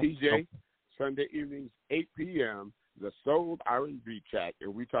me, TJ, Sunday evenings, 8 p.m., the Soul R&B Chat,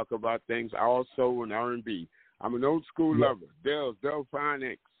 and we talk about things all soul and R&B. I'm an old school lover.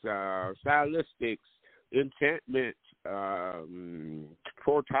 Delphonics, stylistics, enchantment,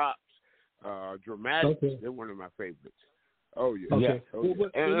 four tops, dramatics. They're one of my favorites. Oh yeah. Okay.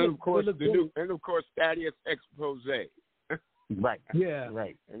 And of course Thaddeus Expose. Right. Yeah.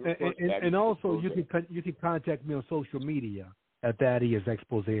 Right. And also you can contact me on social media at Thaddeus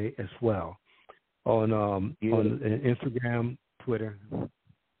Expose as well on Instagram, Twitter.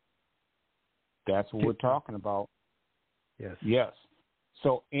 That's what we're talking about. Yes. Yes.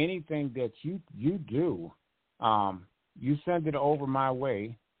 So anything that you do, you send it over my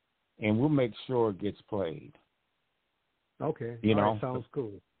way, and we'll make sure it gets played. Okay. You know, sounds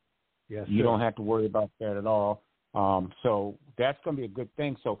cool. Yes. You don't have to worry about that at all. So that's going to be a good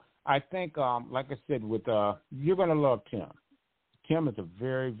thing. So I think, like I said, with you're going to love Tim. Tim is a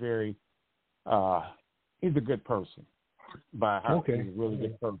very, very he's a good person by heart. Okay. He's a really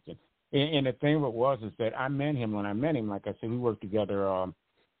good person. And the thing was is that I met him when I met him. Like I said, we worked together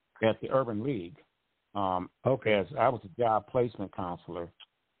at the Urban League. As I was a job placement counselor,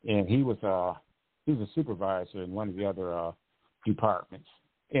 and he was a supervisor in one of the other departments.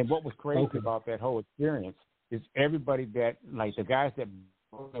 And what was crazy about that whole experience is everybody that, like the guys that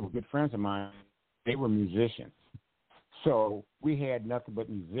were good friends of mine, they were musicians. So we had nothing but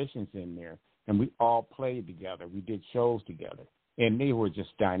musicians in there, and we all played together. We did shows together, and they were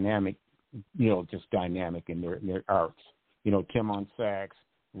just dynamic, just dynamic in their arts. Tim on sax,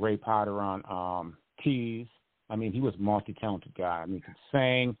 Ray Potter on keys. I mean, he was a multi-talented guy. I mean, he could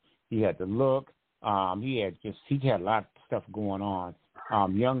sing. He had the look. He had a lot of stuff going on.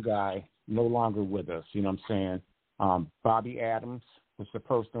 Young guy, no longer with us. You know what I'm saying? Bobby Adams was a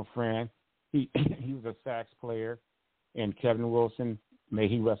personal friend. He was a sax player. And Kevin Wilson, may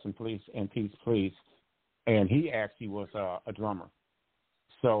he rest in peace, please. And he actually was a drummer.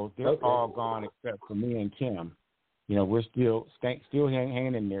 So they're all gone except for me and Tim. We're still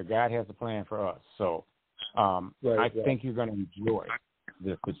hanging in there. God has a plan for us. So I think you're going to enjoy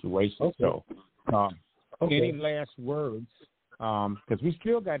the situation. So any last words? Because we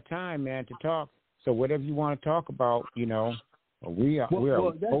still got time, man, to talk. So whatever you want to talk about, we are.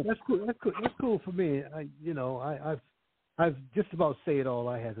 That's cool. That's cool for me. I've just about said all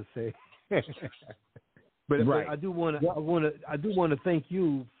I had to say. but I do want to thank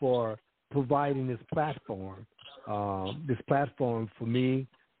you for providing this platform for me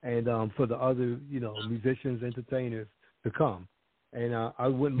and for the other musicians, entertainers to come. And I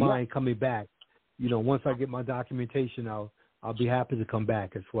wouldn't mind coming back. Once I get my documentation out, I'll be happy to come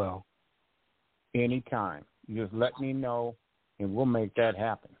back as well. Anytime. Just let me know, and we'll make that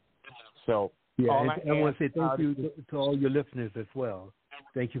happen. So I want to say thank you to all your listeners as well.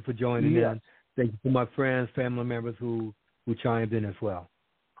 Thank you for joining in. Thank you to my friends, family members who chimed in as well.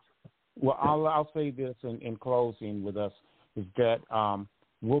 Well, I'll say this in closing with us is that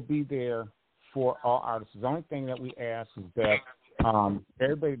we'll be there for all artists. The only thing that we ask is that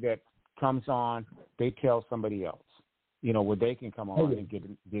everybody that comes on, they tell somebody else, where they can come on and get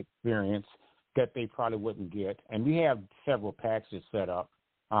the experience that they probably wouldn't get. And we have several packages set up,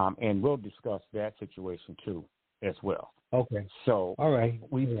 and we'll discuss that situation too as well. Okay. So all right.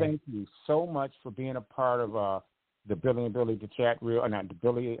 We thank you so much for being a part of the Billy and Billy, the Chat Reel, not the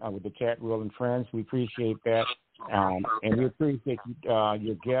Billy with the Chat Reel and Friends. We appreciate that. And we appreciate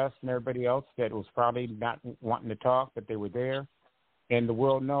your guests and everybody else that was probably not wanting to talk, but they were there. And the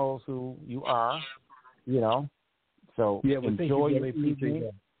world knows who you are, So enjoy your evening.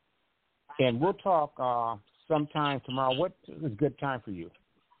 And we'll talk sometime tomorrow. What is a good time for you?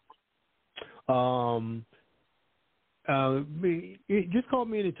 Just call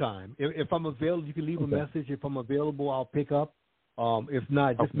me anytime. If I'm available, you can leave a message. If I'm available, I'll pick up. If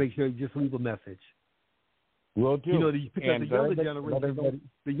not, just make sure you just leave a message. Will do. Because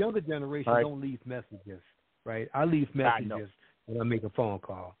the younger generation don't leave messages, right? I leave messages when I make a phone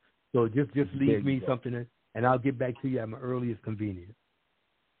call. So just leave me something, and I'll get back to you at my earliest convenience.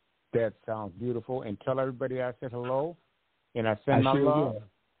 That sounds beautiful. And tell everybody I said hello, and I send my love.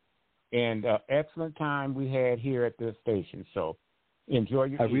 And excellent time we had here at this station. So enjoy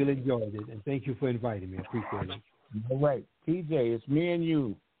your evening. Really enjoyed it, and thank you for inviting me. I appreciate it. All right. TJ, it's me and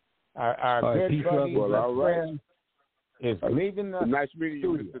you. Our good buddy, friend, is leaving the nice meeting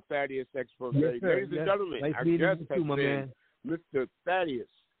you, Mr. Thaddeus Expose. Yes, ladies and gentlemen, nice our meeting guest you has too, my been man. Mr. Thaddeus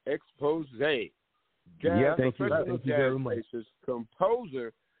Expose. Thank you very much. Bassist,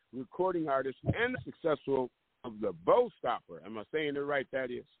 composer, recording artist, and successful of the Bow Stopper. Am I saying it right,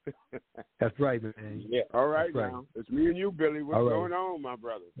 Thaddeus? That's right, man. Yeah. All right, That's now. Right. It's me and you, Billy. What's going on, my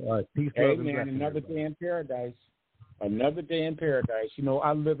brother? All right. Peace, hey, love, man, another day in paradise. Another day in paradise.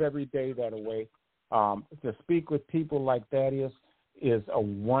 I live every day that way. To speak with people like Thaddeus is a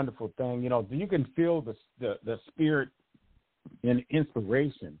wonderful thing. You can feel the spirit and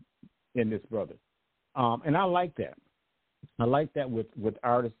inspiration in this brother. And I like that. I like that with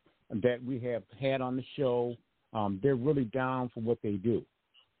artists that we have had on the show. they're really down for what they do.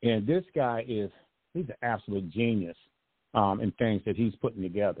 And this guy he's an absolute genius in things that he's putting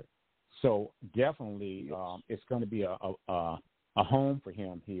together. So definitely it's going to be a home for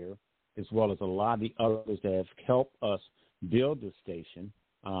him here, as well as a lot of the others that have helped us build this station.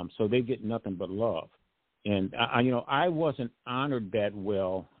 So they get nothing but love. And, I wasn't honored that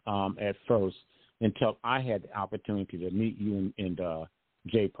well at first until I had the opportunity to meet you and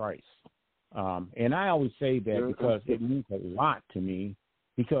Jay Price. And I always say that because it means a lot to me,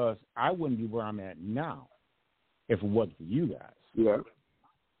 because I wouldn't be where I'm at now if it wasn't for you guys. Yeah.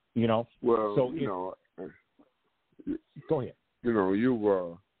 Well, so go ahead.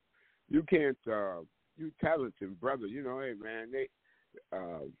 You can't, you talented brother, hey man,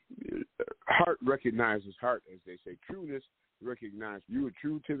 heart recognizes heart, as they say. Trueness recognized. You were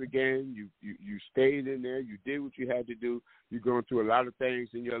true to the game. You stayed in there. You did what you had to do. You're going through a lot of things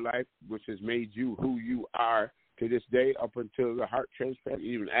in your life, which has made you who you are to this day, up until the heart transplant,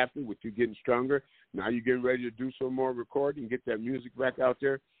 even after, with you getting stronger. Now you're getting ready to do some more recording, get that music back out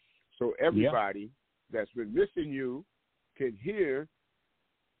there. So everybody that's been missing you can hear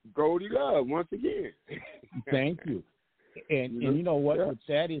Goldie Love once again. Thank you. And you know what? With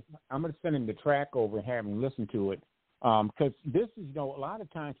that is, I'm going to send him the track over and have him listen to it. Because this is, a lot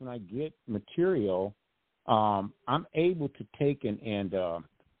of times when I get material, I'm able to take and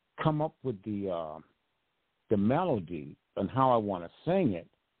come up with the melody and how I want to sing it.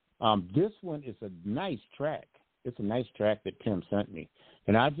 This one is a nice track. It's a nice track that Tim sent me,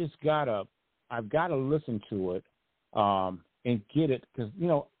 and I've got to listen to it and get it, because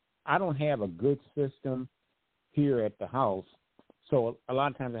I don't have a good system here at the house, so a lot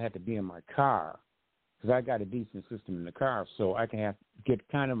of times I have to be in my car, because I got a decent system in the car, so I can get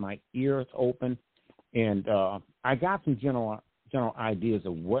kind of my ears open, and I got some general ideas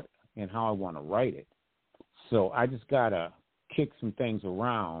of what and how I want to write it. So I just got to kick some things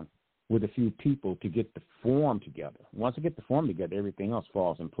around with a few people to get the form together. Once I get the form together, everything else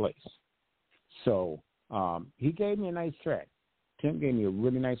falls in place. So he gave me a nice track. Tim gave me a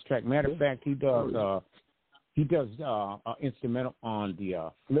really nice track. Matter of fact, he does instrumental on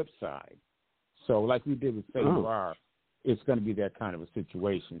the flip side. So like we did with Say You Are, it's going to be that kind of a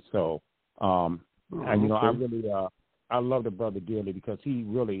situation. So, I really I love the brother dearly, because he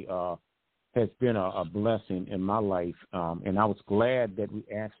really has been a blessing in my life, and I was glad that we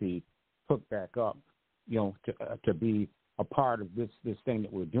actually hooked back up, to be a part of this thing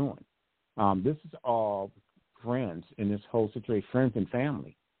that we're doing. This is all friends in this whole situation, friends and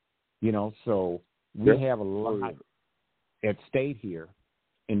family, so we have a lot at stake here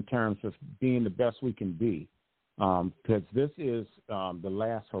in terms of being the best we can be, because this is the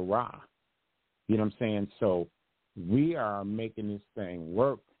last hurrah, you know what I'm saying? So we are making this thing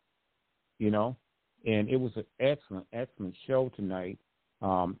work, and it was an excellent, excellent show tonight,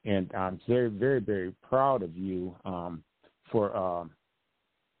 and I'm very, very, very proud of you for,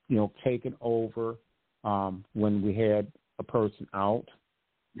 taking over when we had a person out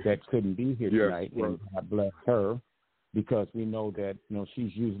that couldn't be here tonight, and God bless her, because we know that,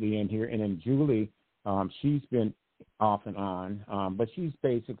 she's usually in here. And then Julie, she's been off and on, but she's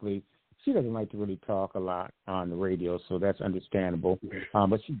basically, she doesn't like to really talk a lot on the radio, so that's understandable.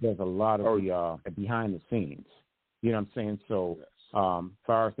 But she does a lot of the behind the scenes. You know what I'm saying? So as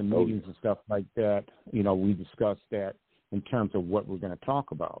far as the meetings and stuff like that, we discussed that in terms of what we're going to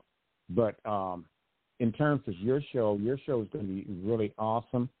talk about. But in terms of your show is going to be really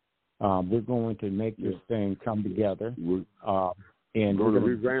awesome. We're going to make this thing come together. And we're going to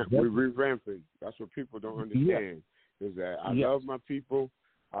revamp. We're revamping. That's what people don't understand, is that I love my people.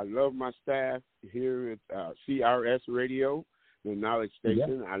 I love my staff here at CRS Radio, the Knowledge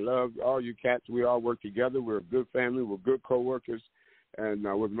Station. I love all you cats. We all work together. We're a good family. We're good co-workers. And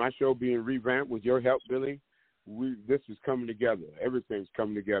with my show being revamped, with your help, Billy, this is coming together. Everything's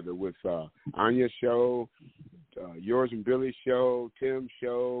coming together with Anya's show, yours and Billy's show, Tim's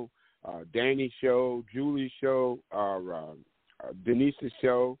show, Danny's show, Julie's show, Denise's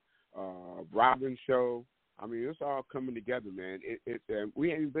show, Robin's show. I mean, it's all coming together, man. We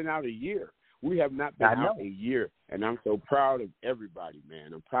haven't been out a year. We have not been out a year, and I'm so proud of everybody,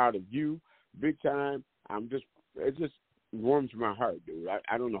 man. I'm proud of you, big time. It just warms my heart, dude.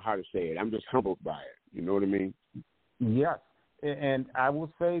 I don't know how to say it. I'm just humbled by it. You know what I mean? Yes, and I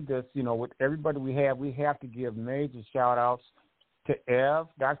will say this, with everybody we have to give major shout-outs to Ev,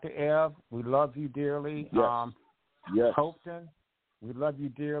 Dr. Ev. We love you dearly. Yes. Hopeton, we love you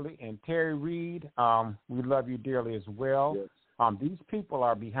dearly. And Terry Reed, we love you dearly as well. Yes. These people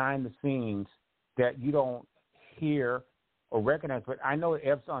are behind the scenes that you don't hear or recognize, but I know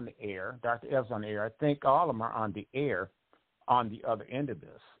Ev's on the air. Dr. Ev's on the air. I think all of them are on the air on the other end of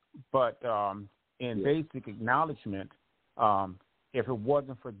this. But in basic acknowledgement, if it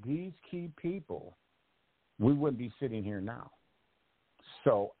wasn't for these key people, we wouldn't be sitting here now.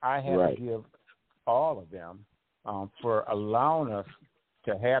 So I have to give all of them for allowing us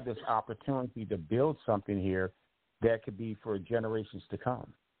to have this opportunity to build something here that could be for generations to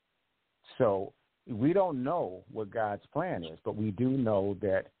come. So we don't know what God's plan is, but we do know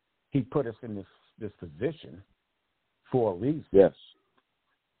that he put us in this position for a reason. Yes.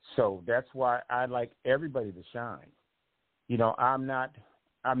 So that's why I like everybody to shine. You know,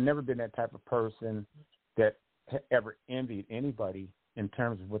 I've never been that type of person that ever envied anybody in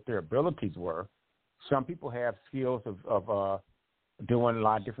terms of what their abilities were. Some people have skills of doing a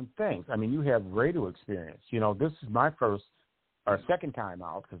lot of different things. I mean, you have radio experience. You know, this is my first or second time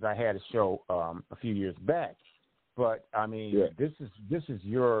out because I had a show a few years back. But I mean, this is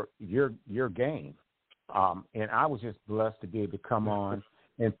your game, and I was just blessed to be able to come on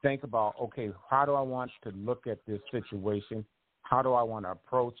and think about, okay, how do I want to look at this situation? How do I want to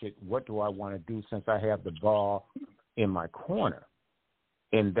approach it? What do I want to do since I have the ball in my corner?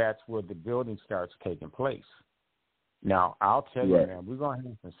 And that's where the building starts taking place. Now, I'll tell you, man, we're going to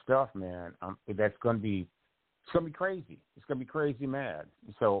have some stuff, man, that's going to be crazy. It's going to be crazy mad.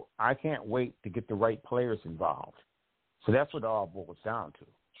 So I can't wait to get the right players involved. So that's what it all boils down to.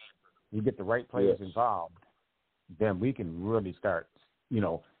 You get the right players involved, then we can really start, you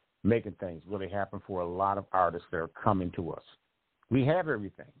know, making things really happen for a lot of artists that are coming to us. We have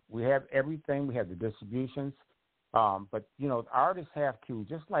everything. We have the distributions. But, you know, artists have to,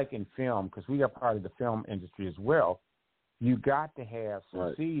 just like in film, because we are part of the film industry as well, you got to have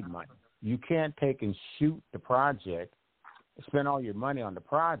some seed money. You can't take and shoot the project, spend all your money on the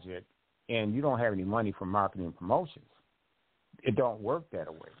project, and you don't have any money for marketing and promotions. It don't work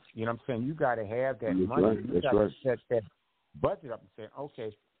that way. You know what I'm saying? You got to have that money. You got to set that budget up and say,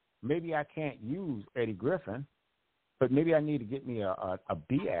 okay, maybe I can't use Eddie Griffin, but maybe I need to get me a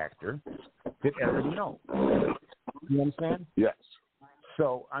B actor that already knows. You understand? Yes.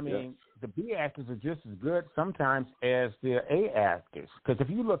 So, I mean, the B actors are just as good sometimes as the A actors. Because if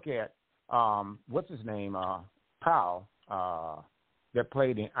you look at, what's his name, Powell, that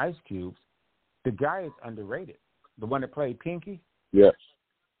played in Ice Cubes, the guy is underrated. The one that played Pinky? Yes.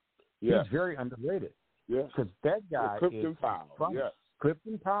 He's very underrated. Yeah. Because that guy Clifton is Powell. funny. Yes.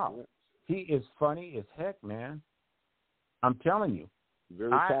 Clifton Powell. Yeah. He is funny as heck, man. I'm telling you.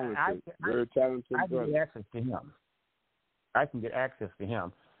 Very talented. Very talented I brother. can get access to him. I can get access to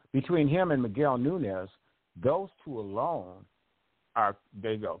him. Between him and Miguel Nunez, those two alone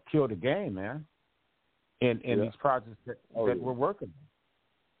kill the game, man, in these projects that we're working on.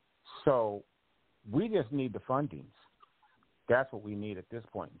 So we just need the fundings. That's what we need at this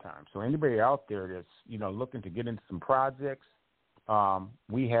point in time. So anybody out there that's, you know, looking to get into some projects,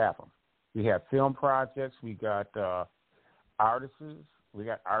 we have them. We have film projects. We got artists. We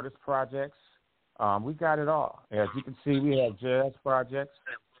got artist projects. We got it all. As you can see, we have jazz projects.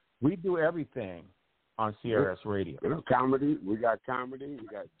 We do everything on CRS Radio. Comedy. We got comedy. We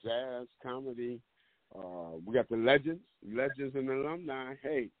got jazz, comedy. We got the legends and alumni.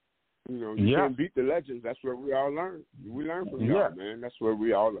 Hey, you know, you can't beat the legends. That's where we all learn. We learn from y'all, man. That's where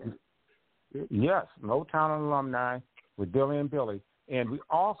we all learn. Yes, Motown alumni with Billy and Billy. And we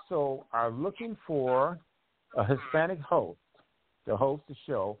also are looking for a Hispanic host to host the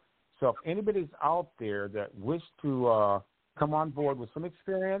show. So if anybody's out there that wish to come on board with some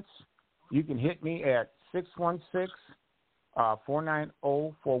experience, you can hit me at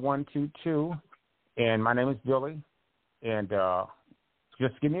 616-490-4122. And my name is Billy. And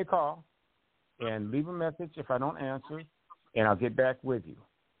just give me a call and leave a message if I don't answer, and I'll get back with you.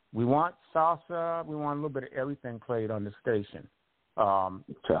 We want salsa. We want a little bit of everything played on the station.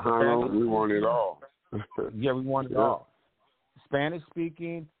 Tejano, we want it all. We want it all. Spanish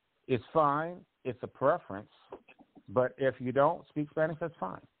speaking is fine. It's a preference. But if you don't speak Spanish, that's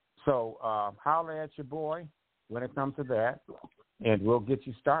fine. So holler at your boy when it comes to that, and we'll get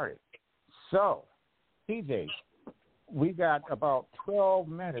you started. So, TJ, we got about 12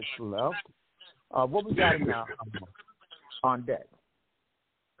 minutes left. What we got now on deck?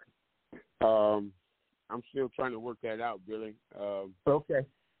 I'm still trying to work that out, Billy. Okay.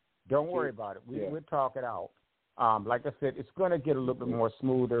 Don't worry about it. We'll talk it out. Like I said, it's going to get a little bit more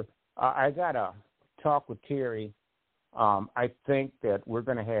smoother. I got to talk with Terry. I think that we're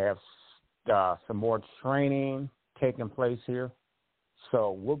going to have some more training taking place here.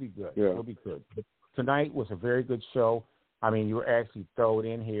 So we'll be good. Yeah. We'll be good. But tonight was a very good show. I mean, you were actually thrown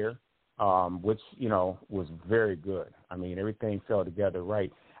in here. which, was very good. I mean, everything fell together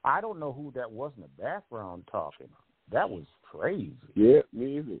right. I don't know who that was in the background talking. That was crazy. Yeah,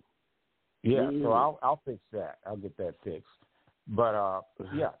 me either. Yeah, so I'll fix that. I'll get that fixed. But,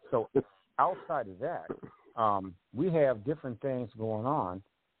 so outside of that, we have different things going on.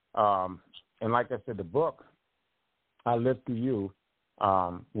 And like I said, the book, I Live Through You,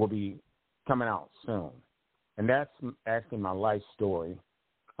 will be coming out soon. And that's actually my life story.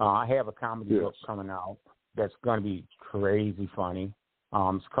 I have a comedy book coming out that's going to be crazy funny.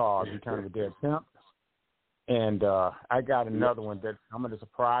 It's called Return of the Dead Pimp. And I got another one that I'm going to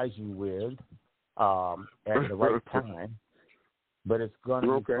surprise you with at the right time. But it's going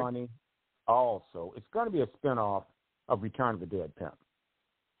to be funny also. It's going to be a spinoff of Return of the Dead Pimp.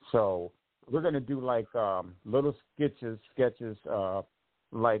 So we're going to do like little sketches,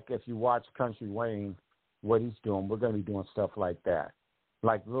 like if you watch Country Wayne, what he's doing, we're going to be doing stuff like that.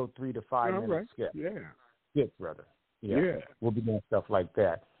 Like little 3 to 5 minute skits. Skits, rather. Yeah. We'll be doing stuff like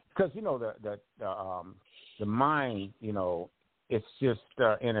that. Because, the mind, it's just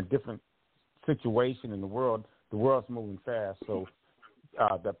in a different situation in the world. The world's moving fast, so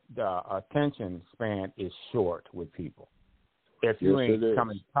the attention span is short with people. If you ain't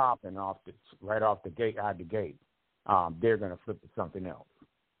coming popping right off the gate, out the gate, they're going to flip to something else.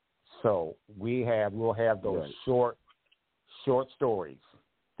 So we'll have those short stories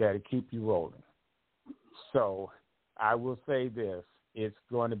that'll keep you rolling. So I will say this: it's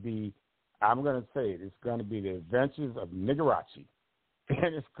going to be the Adventures of Nigarachi,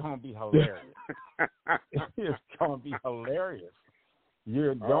 and it's going to be hilarious. It's going to be hilarious.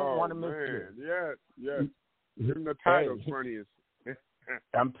 You don't want to miss it. Yeah. Even the title's funny as.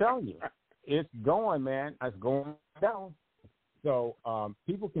 I'm telling you, it's going, man. It's going down. So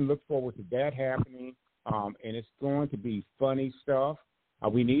people can look forward to that happening, and it's going to be funny stuff.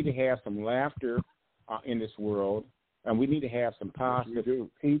 We need to have some laughter in this world, and we need to have some positive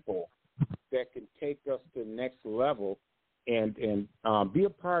people that can take us to the next level and be a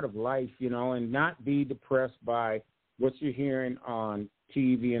part of life, and not be depressed by what you're hearing on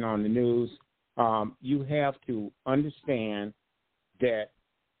TV and on the news. You have to understand that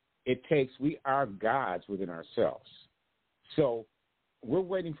we are gods within ourselves. So we're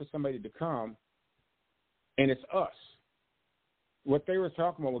waiting for somebody to come, and it's us. What they were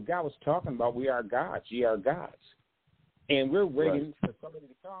talking about, what God was talking about, we are gods, ye are gods. And we're waiting for somebody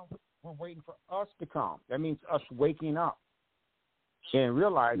to come. We're waiting for us to come. That means us waking up and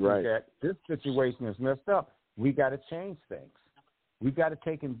realizing that this situation is messed up. We got to change things. We got to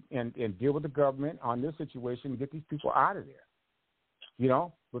take and deal with the government on this situation and get these people out of there.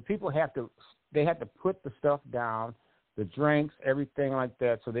 But people have to put the stuff down, the drinks, everything like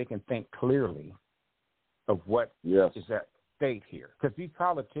that, so they can think clearly of what is at stake here. Because these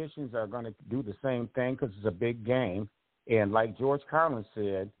politicians are going to do the same thing because it's a big game. And like George Carlin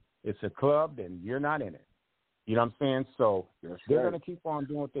said, it's a club and you're not in it. You know what I'm saying? So they're going to keep on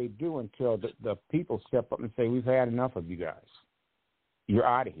doing what they do until the people step up and say, we've had enough of you guys. You're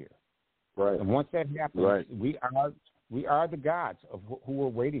out of here. Right. And once that happens, we are the gods of who we're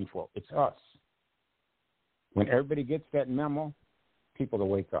waiting for. It's us. When everybody gets that memo, people will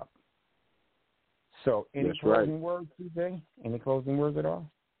wake up. So any closing words, TJ? Any closing words at all?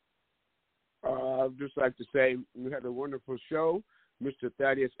 I'd just like to say we had a wonderful show. Mr.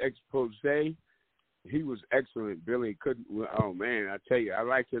 Thaddeus Expose, he was excellent. Billy couldn't. Oh man, I tell you, I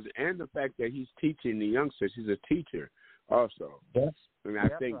like his and the fact that he's teaching the youngsters. He's a teacher, also. And I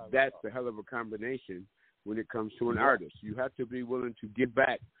think that's a hell of a combination when it comes to an artist. You have to be willing to give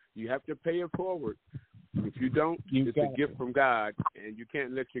back. You have to pay it forward. If you don't, it's a gift from God, and you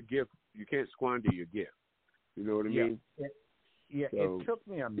can't let your gift. You can't squander your gift. You know what I mean? It took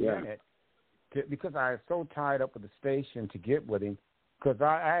me a minute because I was so tied up with the station to get with him. Because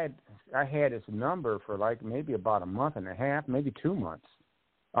I had his number for like maybe about a month and a half, maybe 2 months.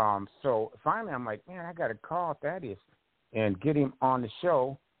 So finally I'm like, man, I got to call Thaddeus and get him on the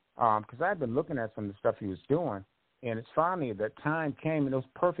show because I'd been looking at some of the stuff he was doing. And it's finally that time came, and it was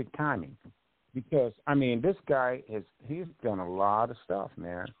perfect timing. Because, I mean, this guy, he's done a lot of stuff,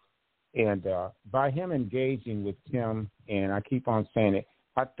 man. And by him engaging with Tim, and I keep on saying it,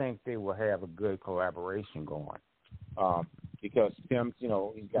 I think they will have a good collaboration going. Because Tim, he's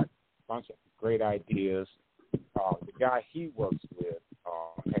got a bunch of great ideas. The guy he works with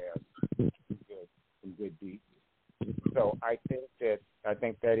has some good beats. So I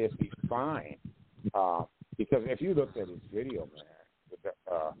think that is fine. Because if you looked at his video, man, with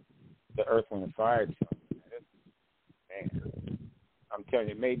the Earth, Wind, and Fire show, man, I'm telling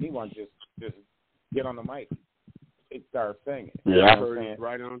you, it made me want to just get on the mic. start singing. Yeah, I heard it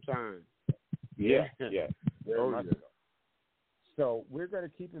right on time. Yeah. Oh, yeah. So we're going to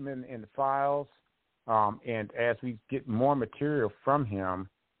keep him in the files, and as we get more material from him,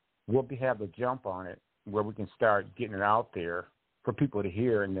 we'll have the jump on it where we can start getting it out there for people to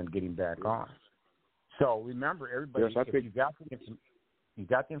hear and then getting back on. So remember, everybody, if you got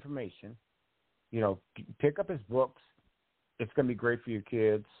the information, pick up his books. It's going to be great for your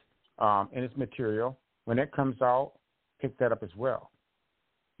kids, and his material. When it comes out, pick that up as well,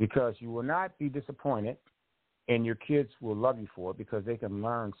 because you will not be disappointed, and your kids will love you for it because they can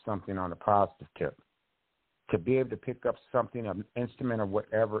learn something on a positive tip. To be able to pick up something, an instrument or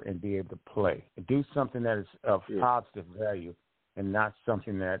whatever, and be able to play. Do something that is of positive value and not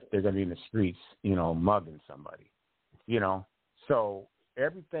something that they're going to be in the streets, mugging somebody. So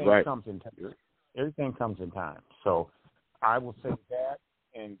everything comes in time. Everything comes in time. So I will say that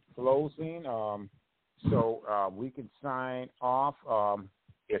in closing, so we can sign off.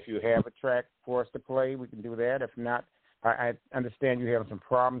 If you have a track for us to play, we can do that. If not, I understand you have some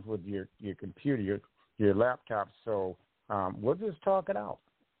problems with your computer, your laptop, so we'll just talk it out.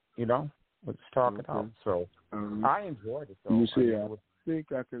 We'll just talk it out. So I enjoyed it. Though. You see, I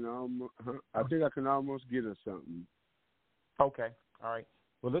think I can almost get us something. Okay, all right.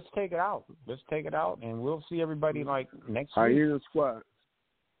 Well, let's take it out. And we'll see everybody next week. Hyena Squad.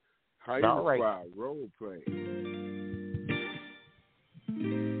 All right. Squad role play.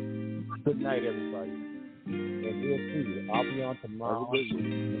 Good night, everybody. And we'll see you. I'll be on tomorrow with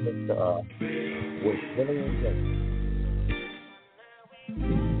Billy and Jesse.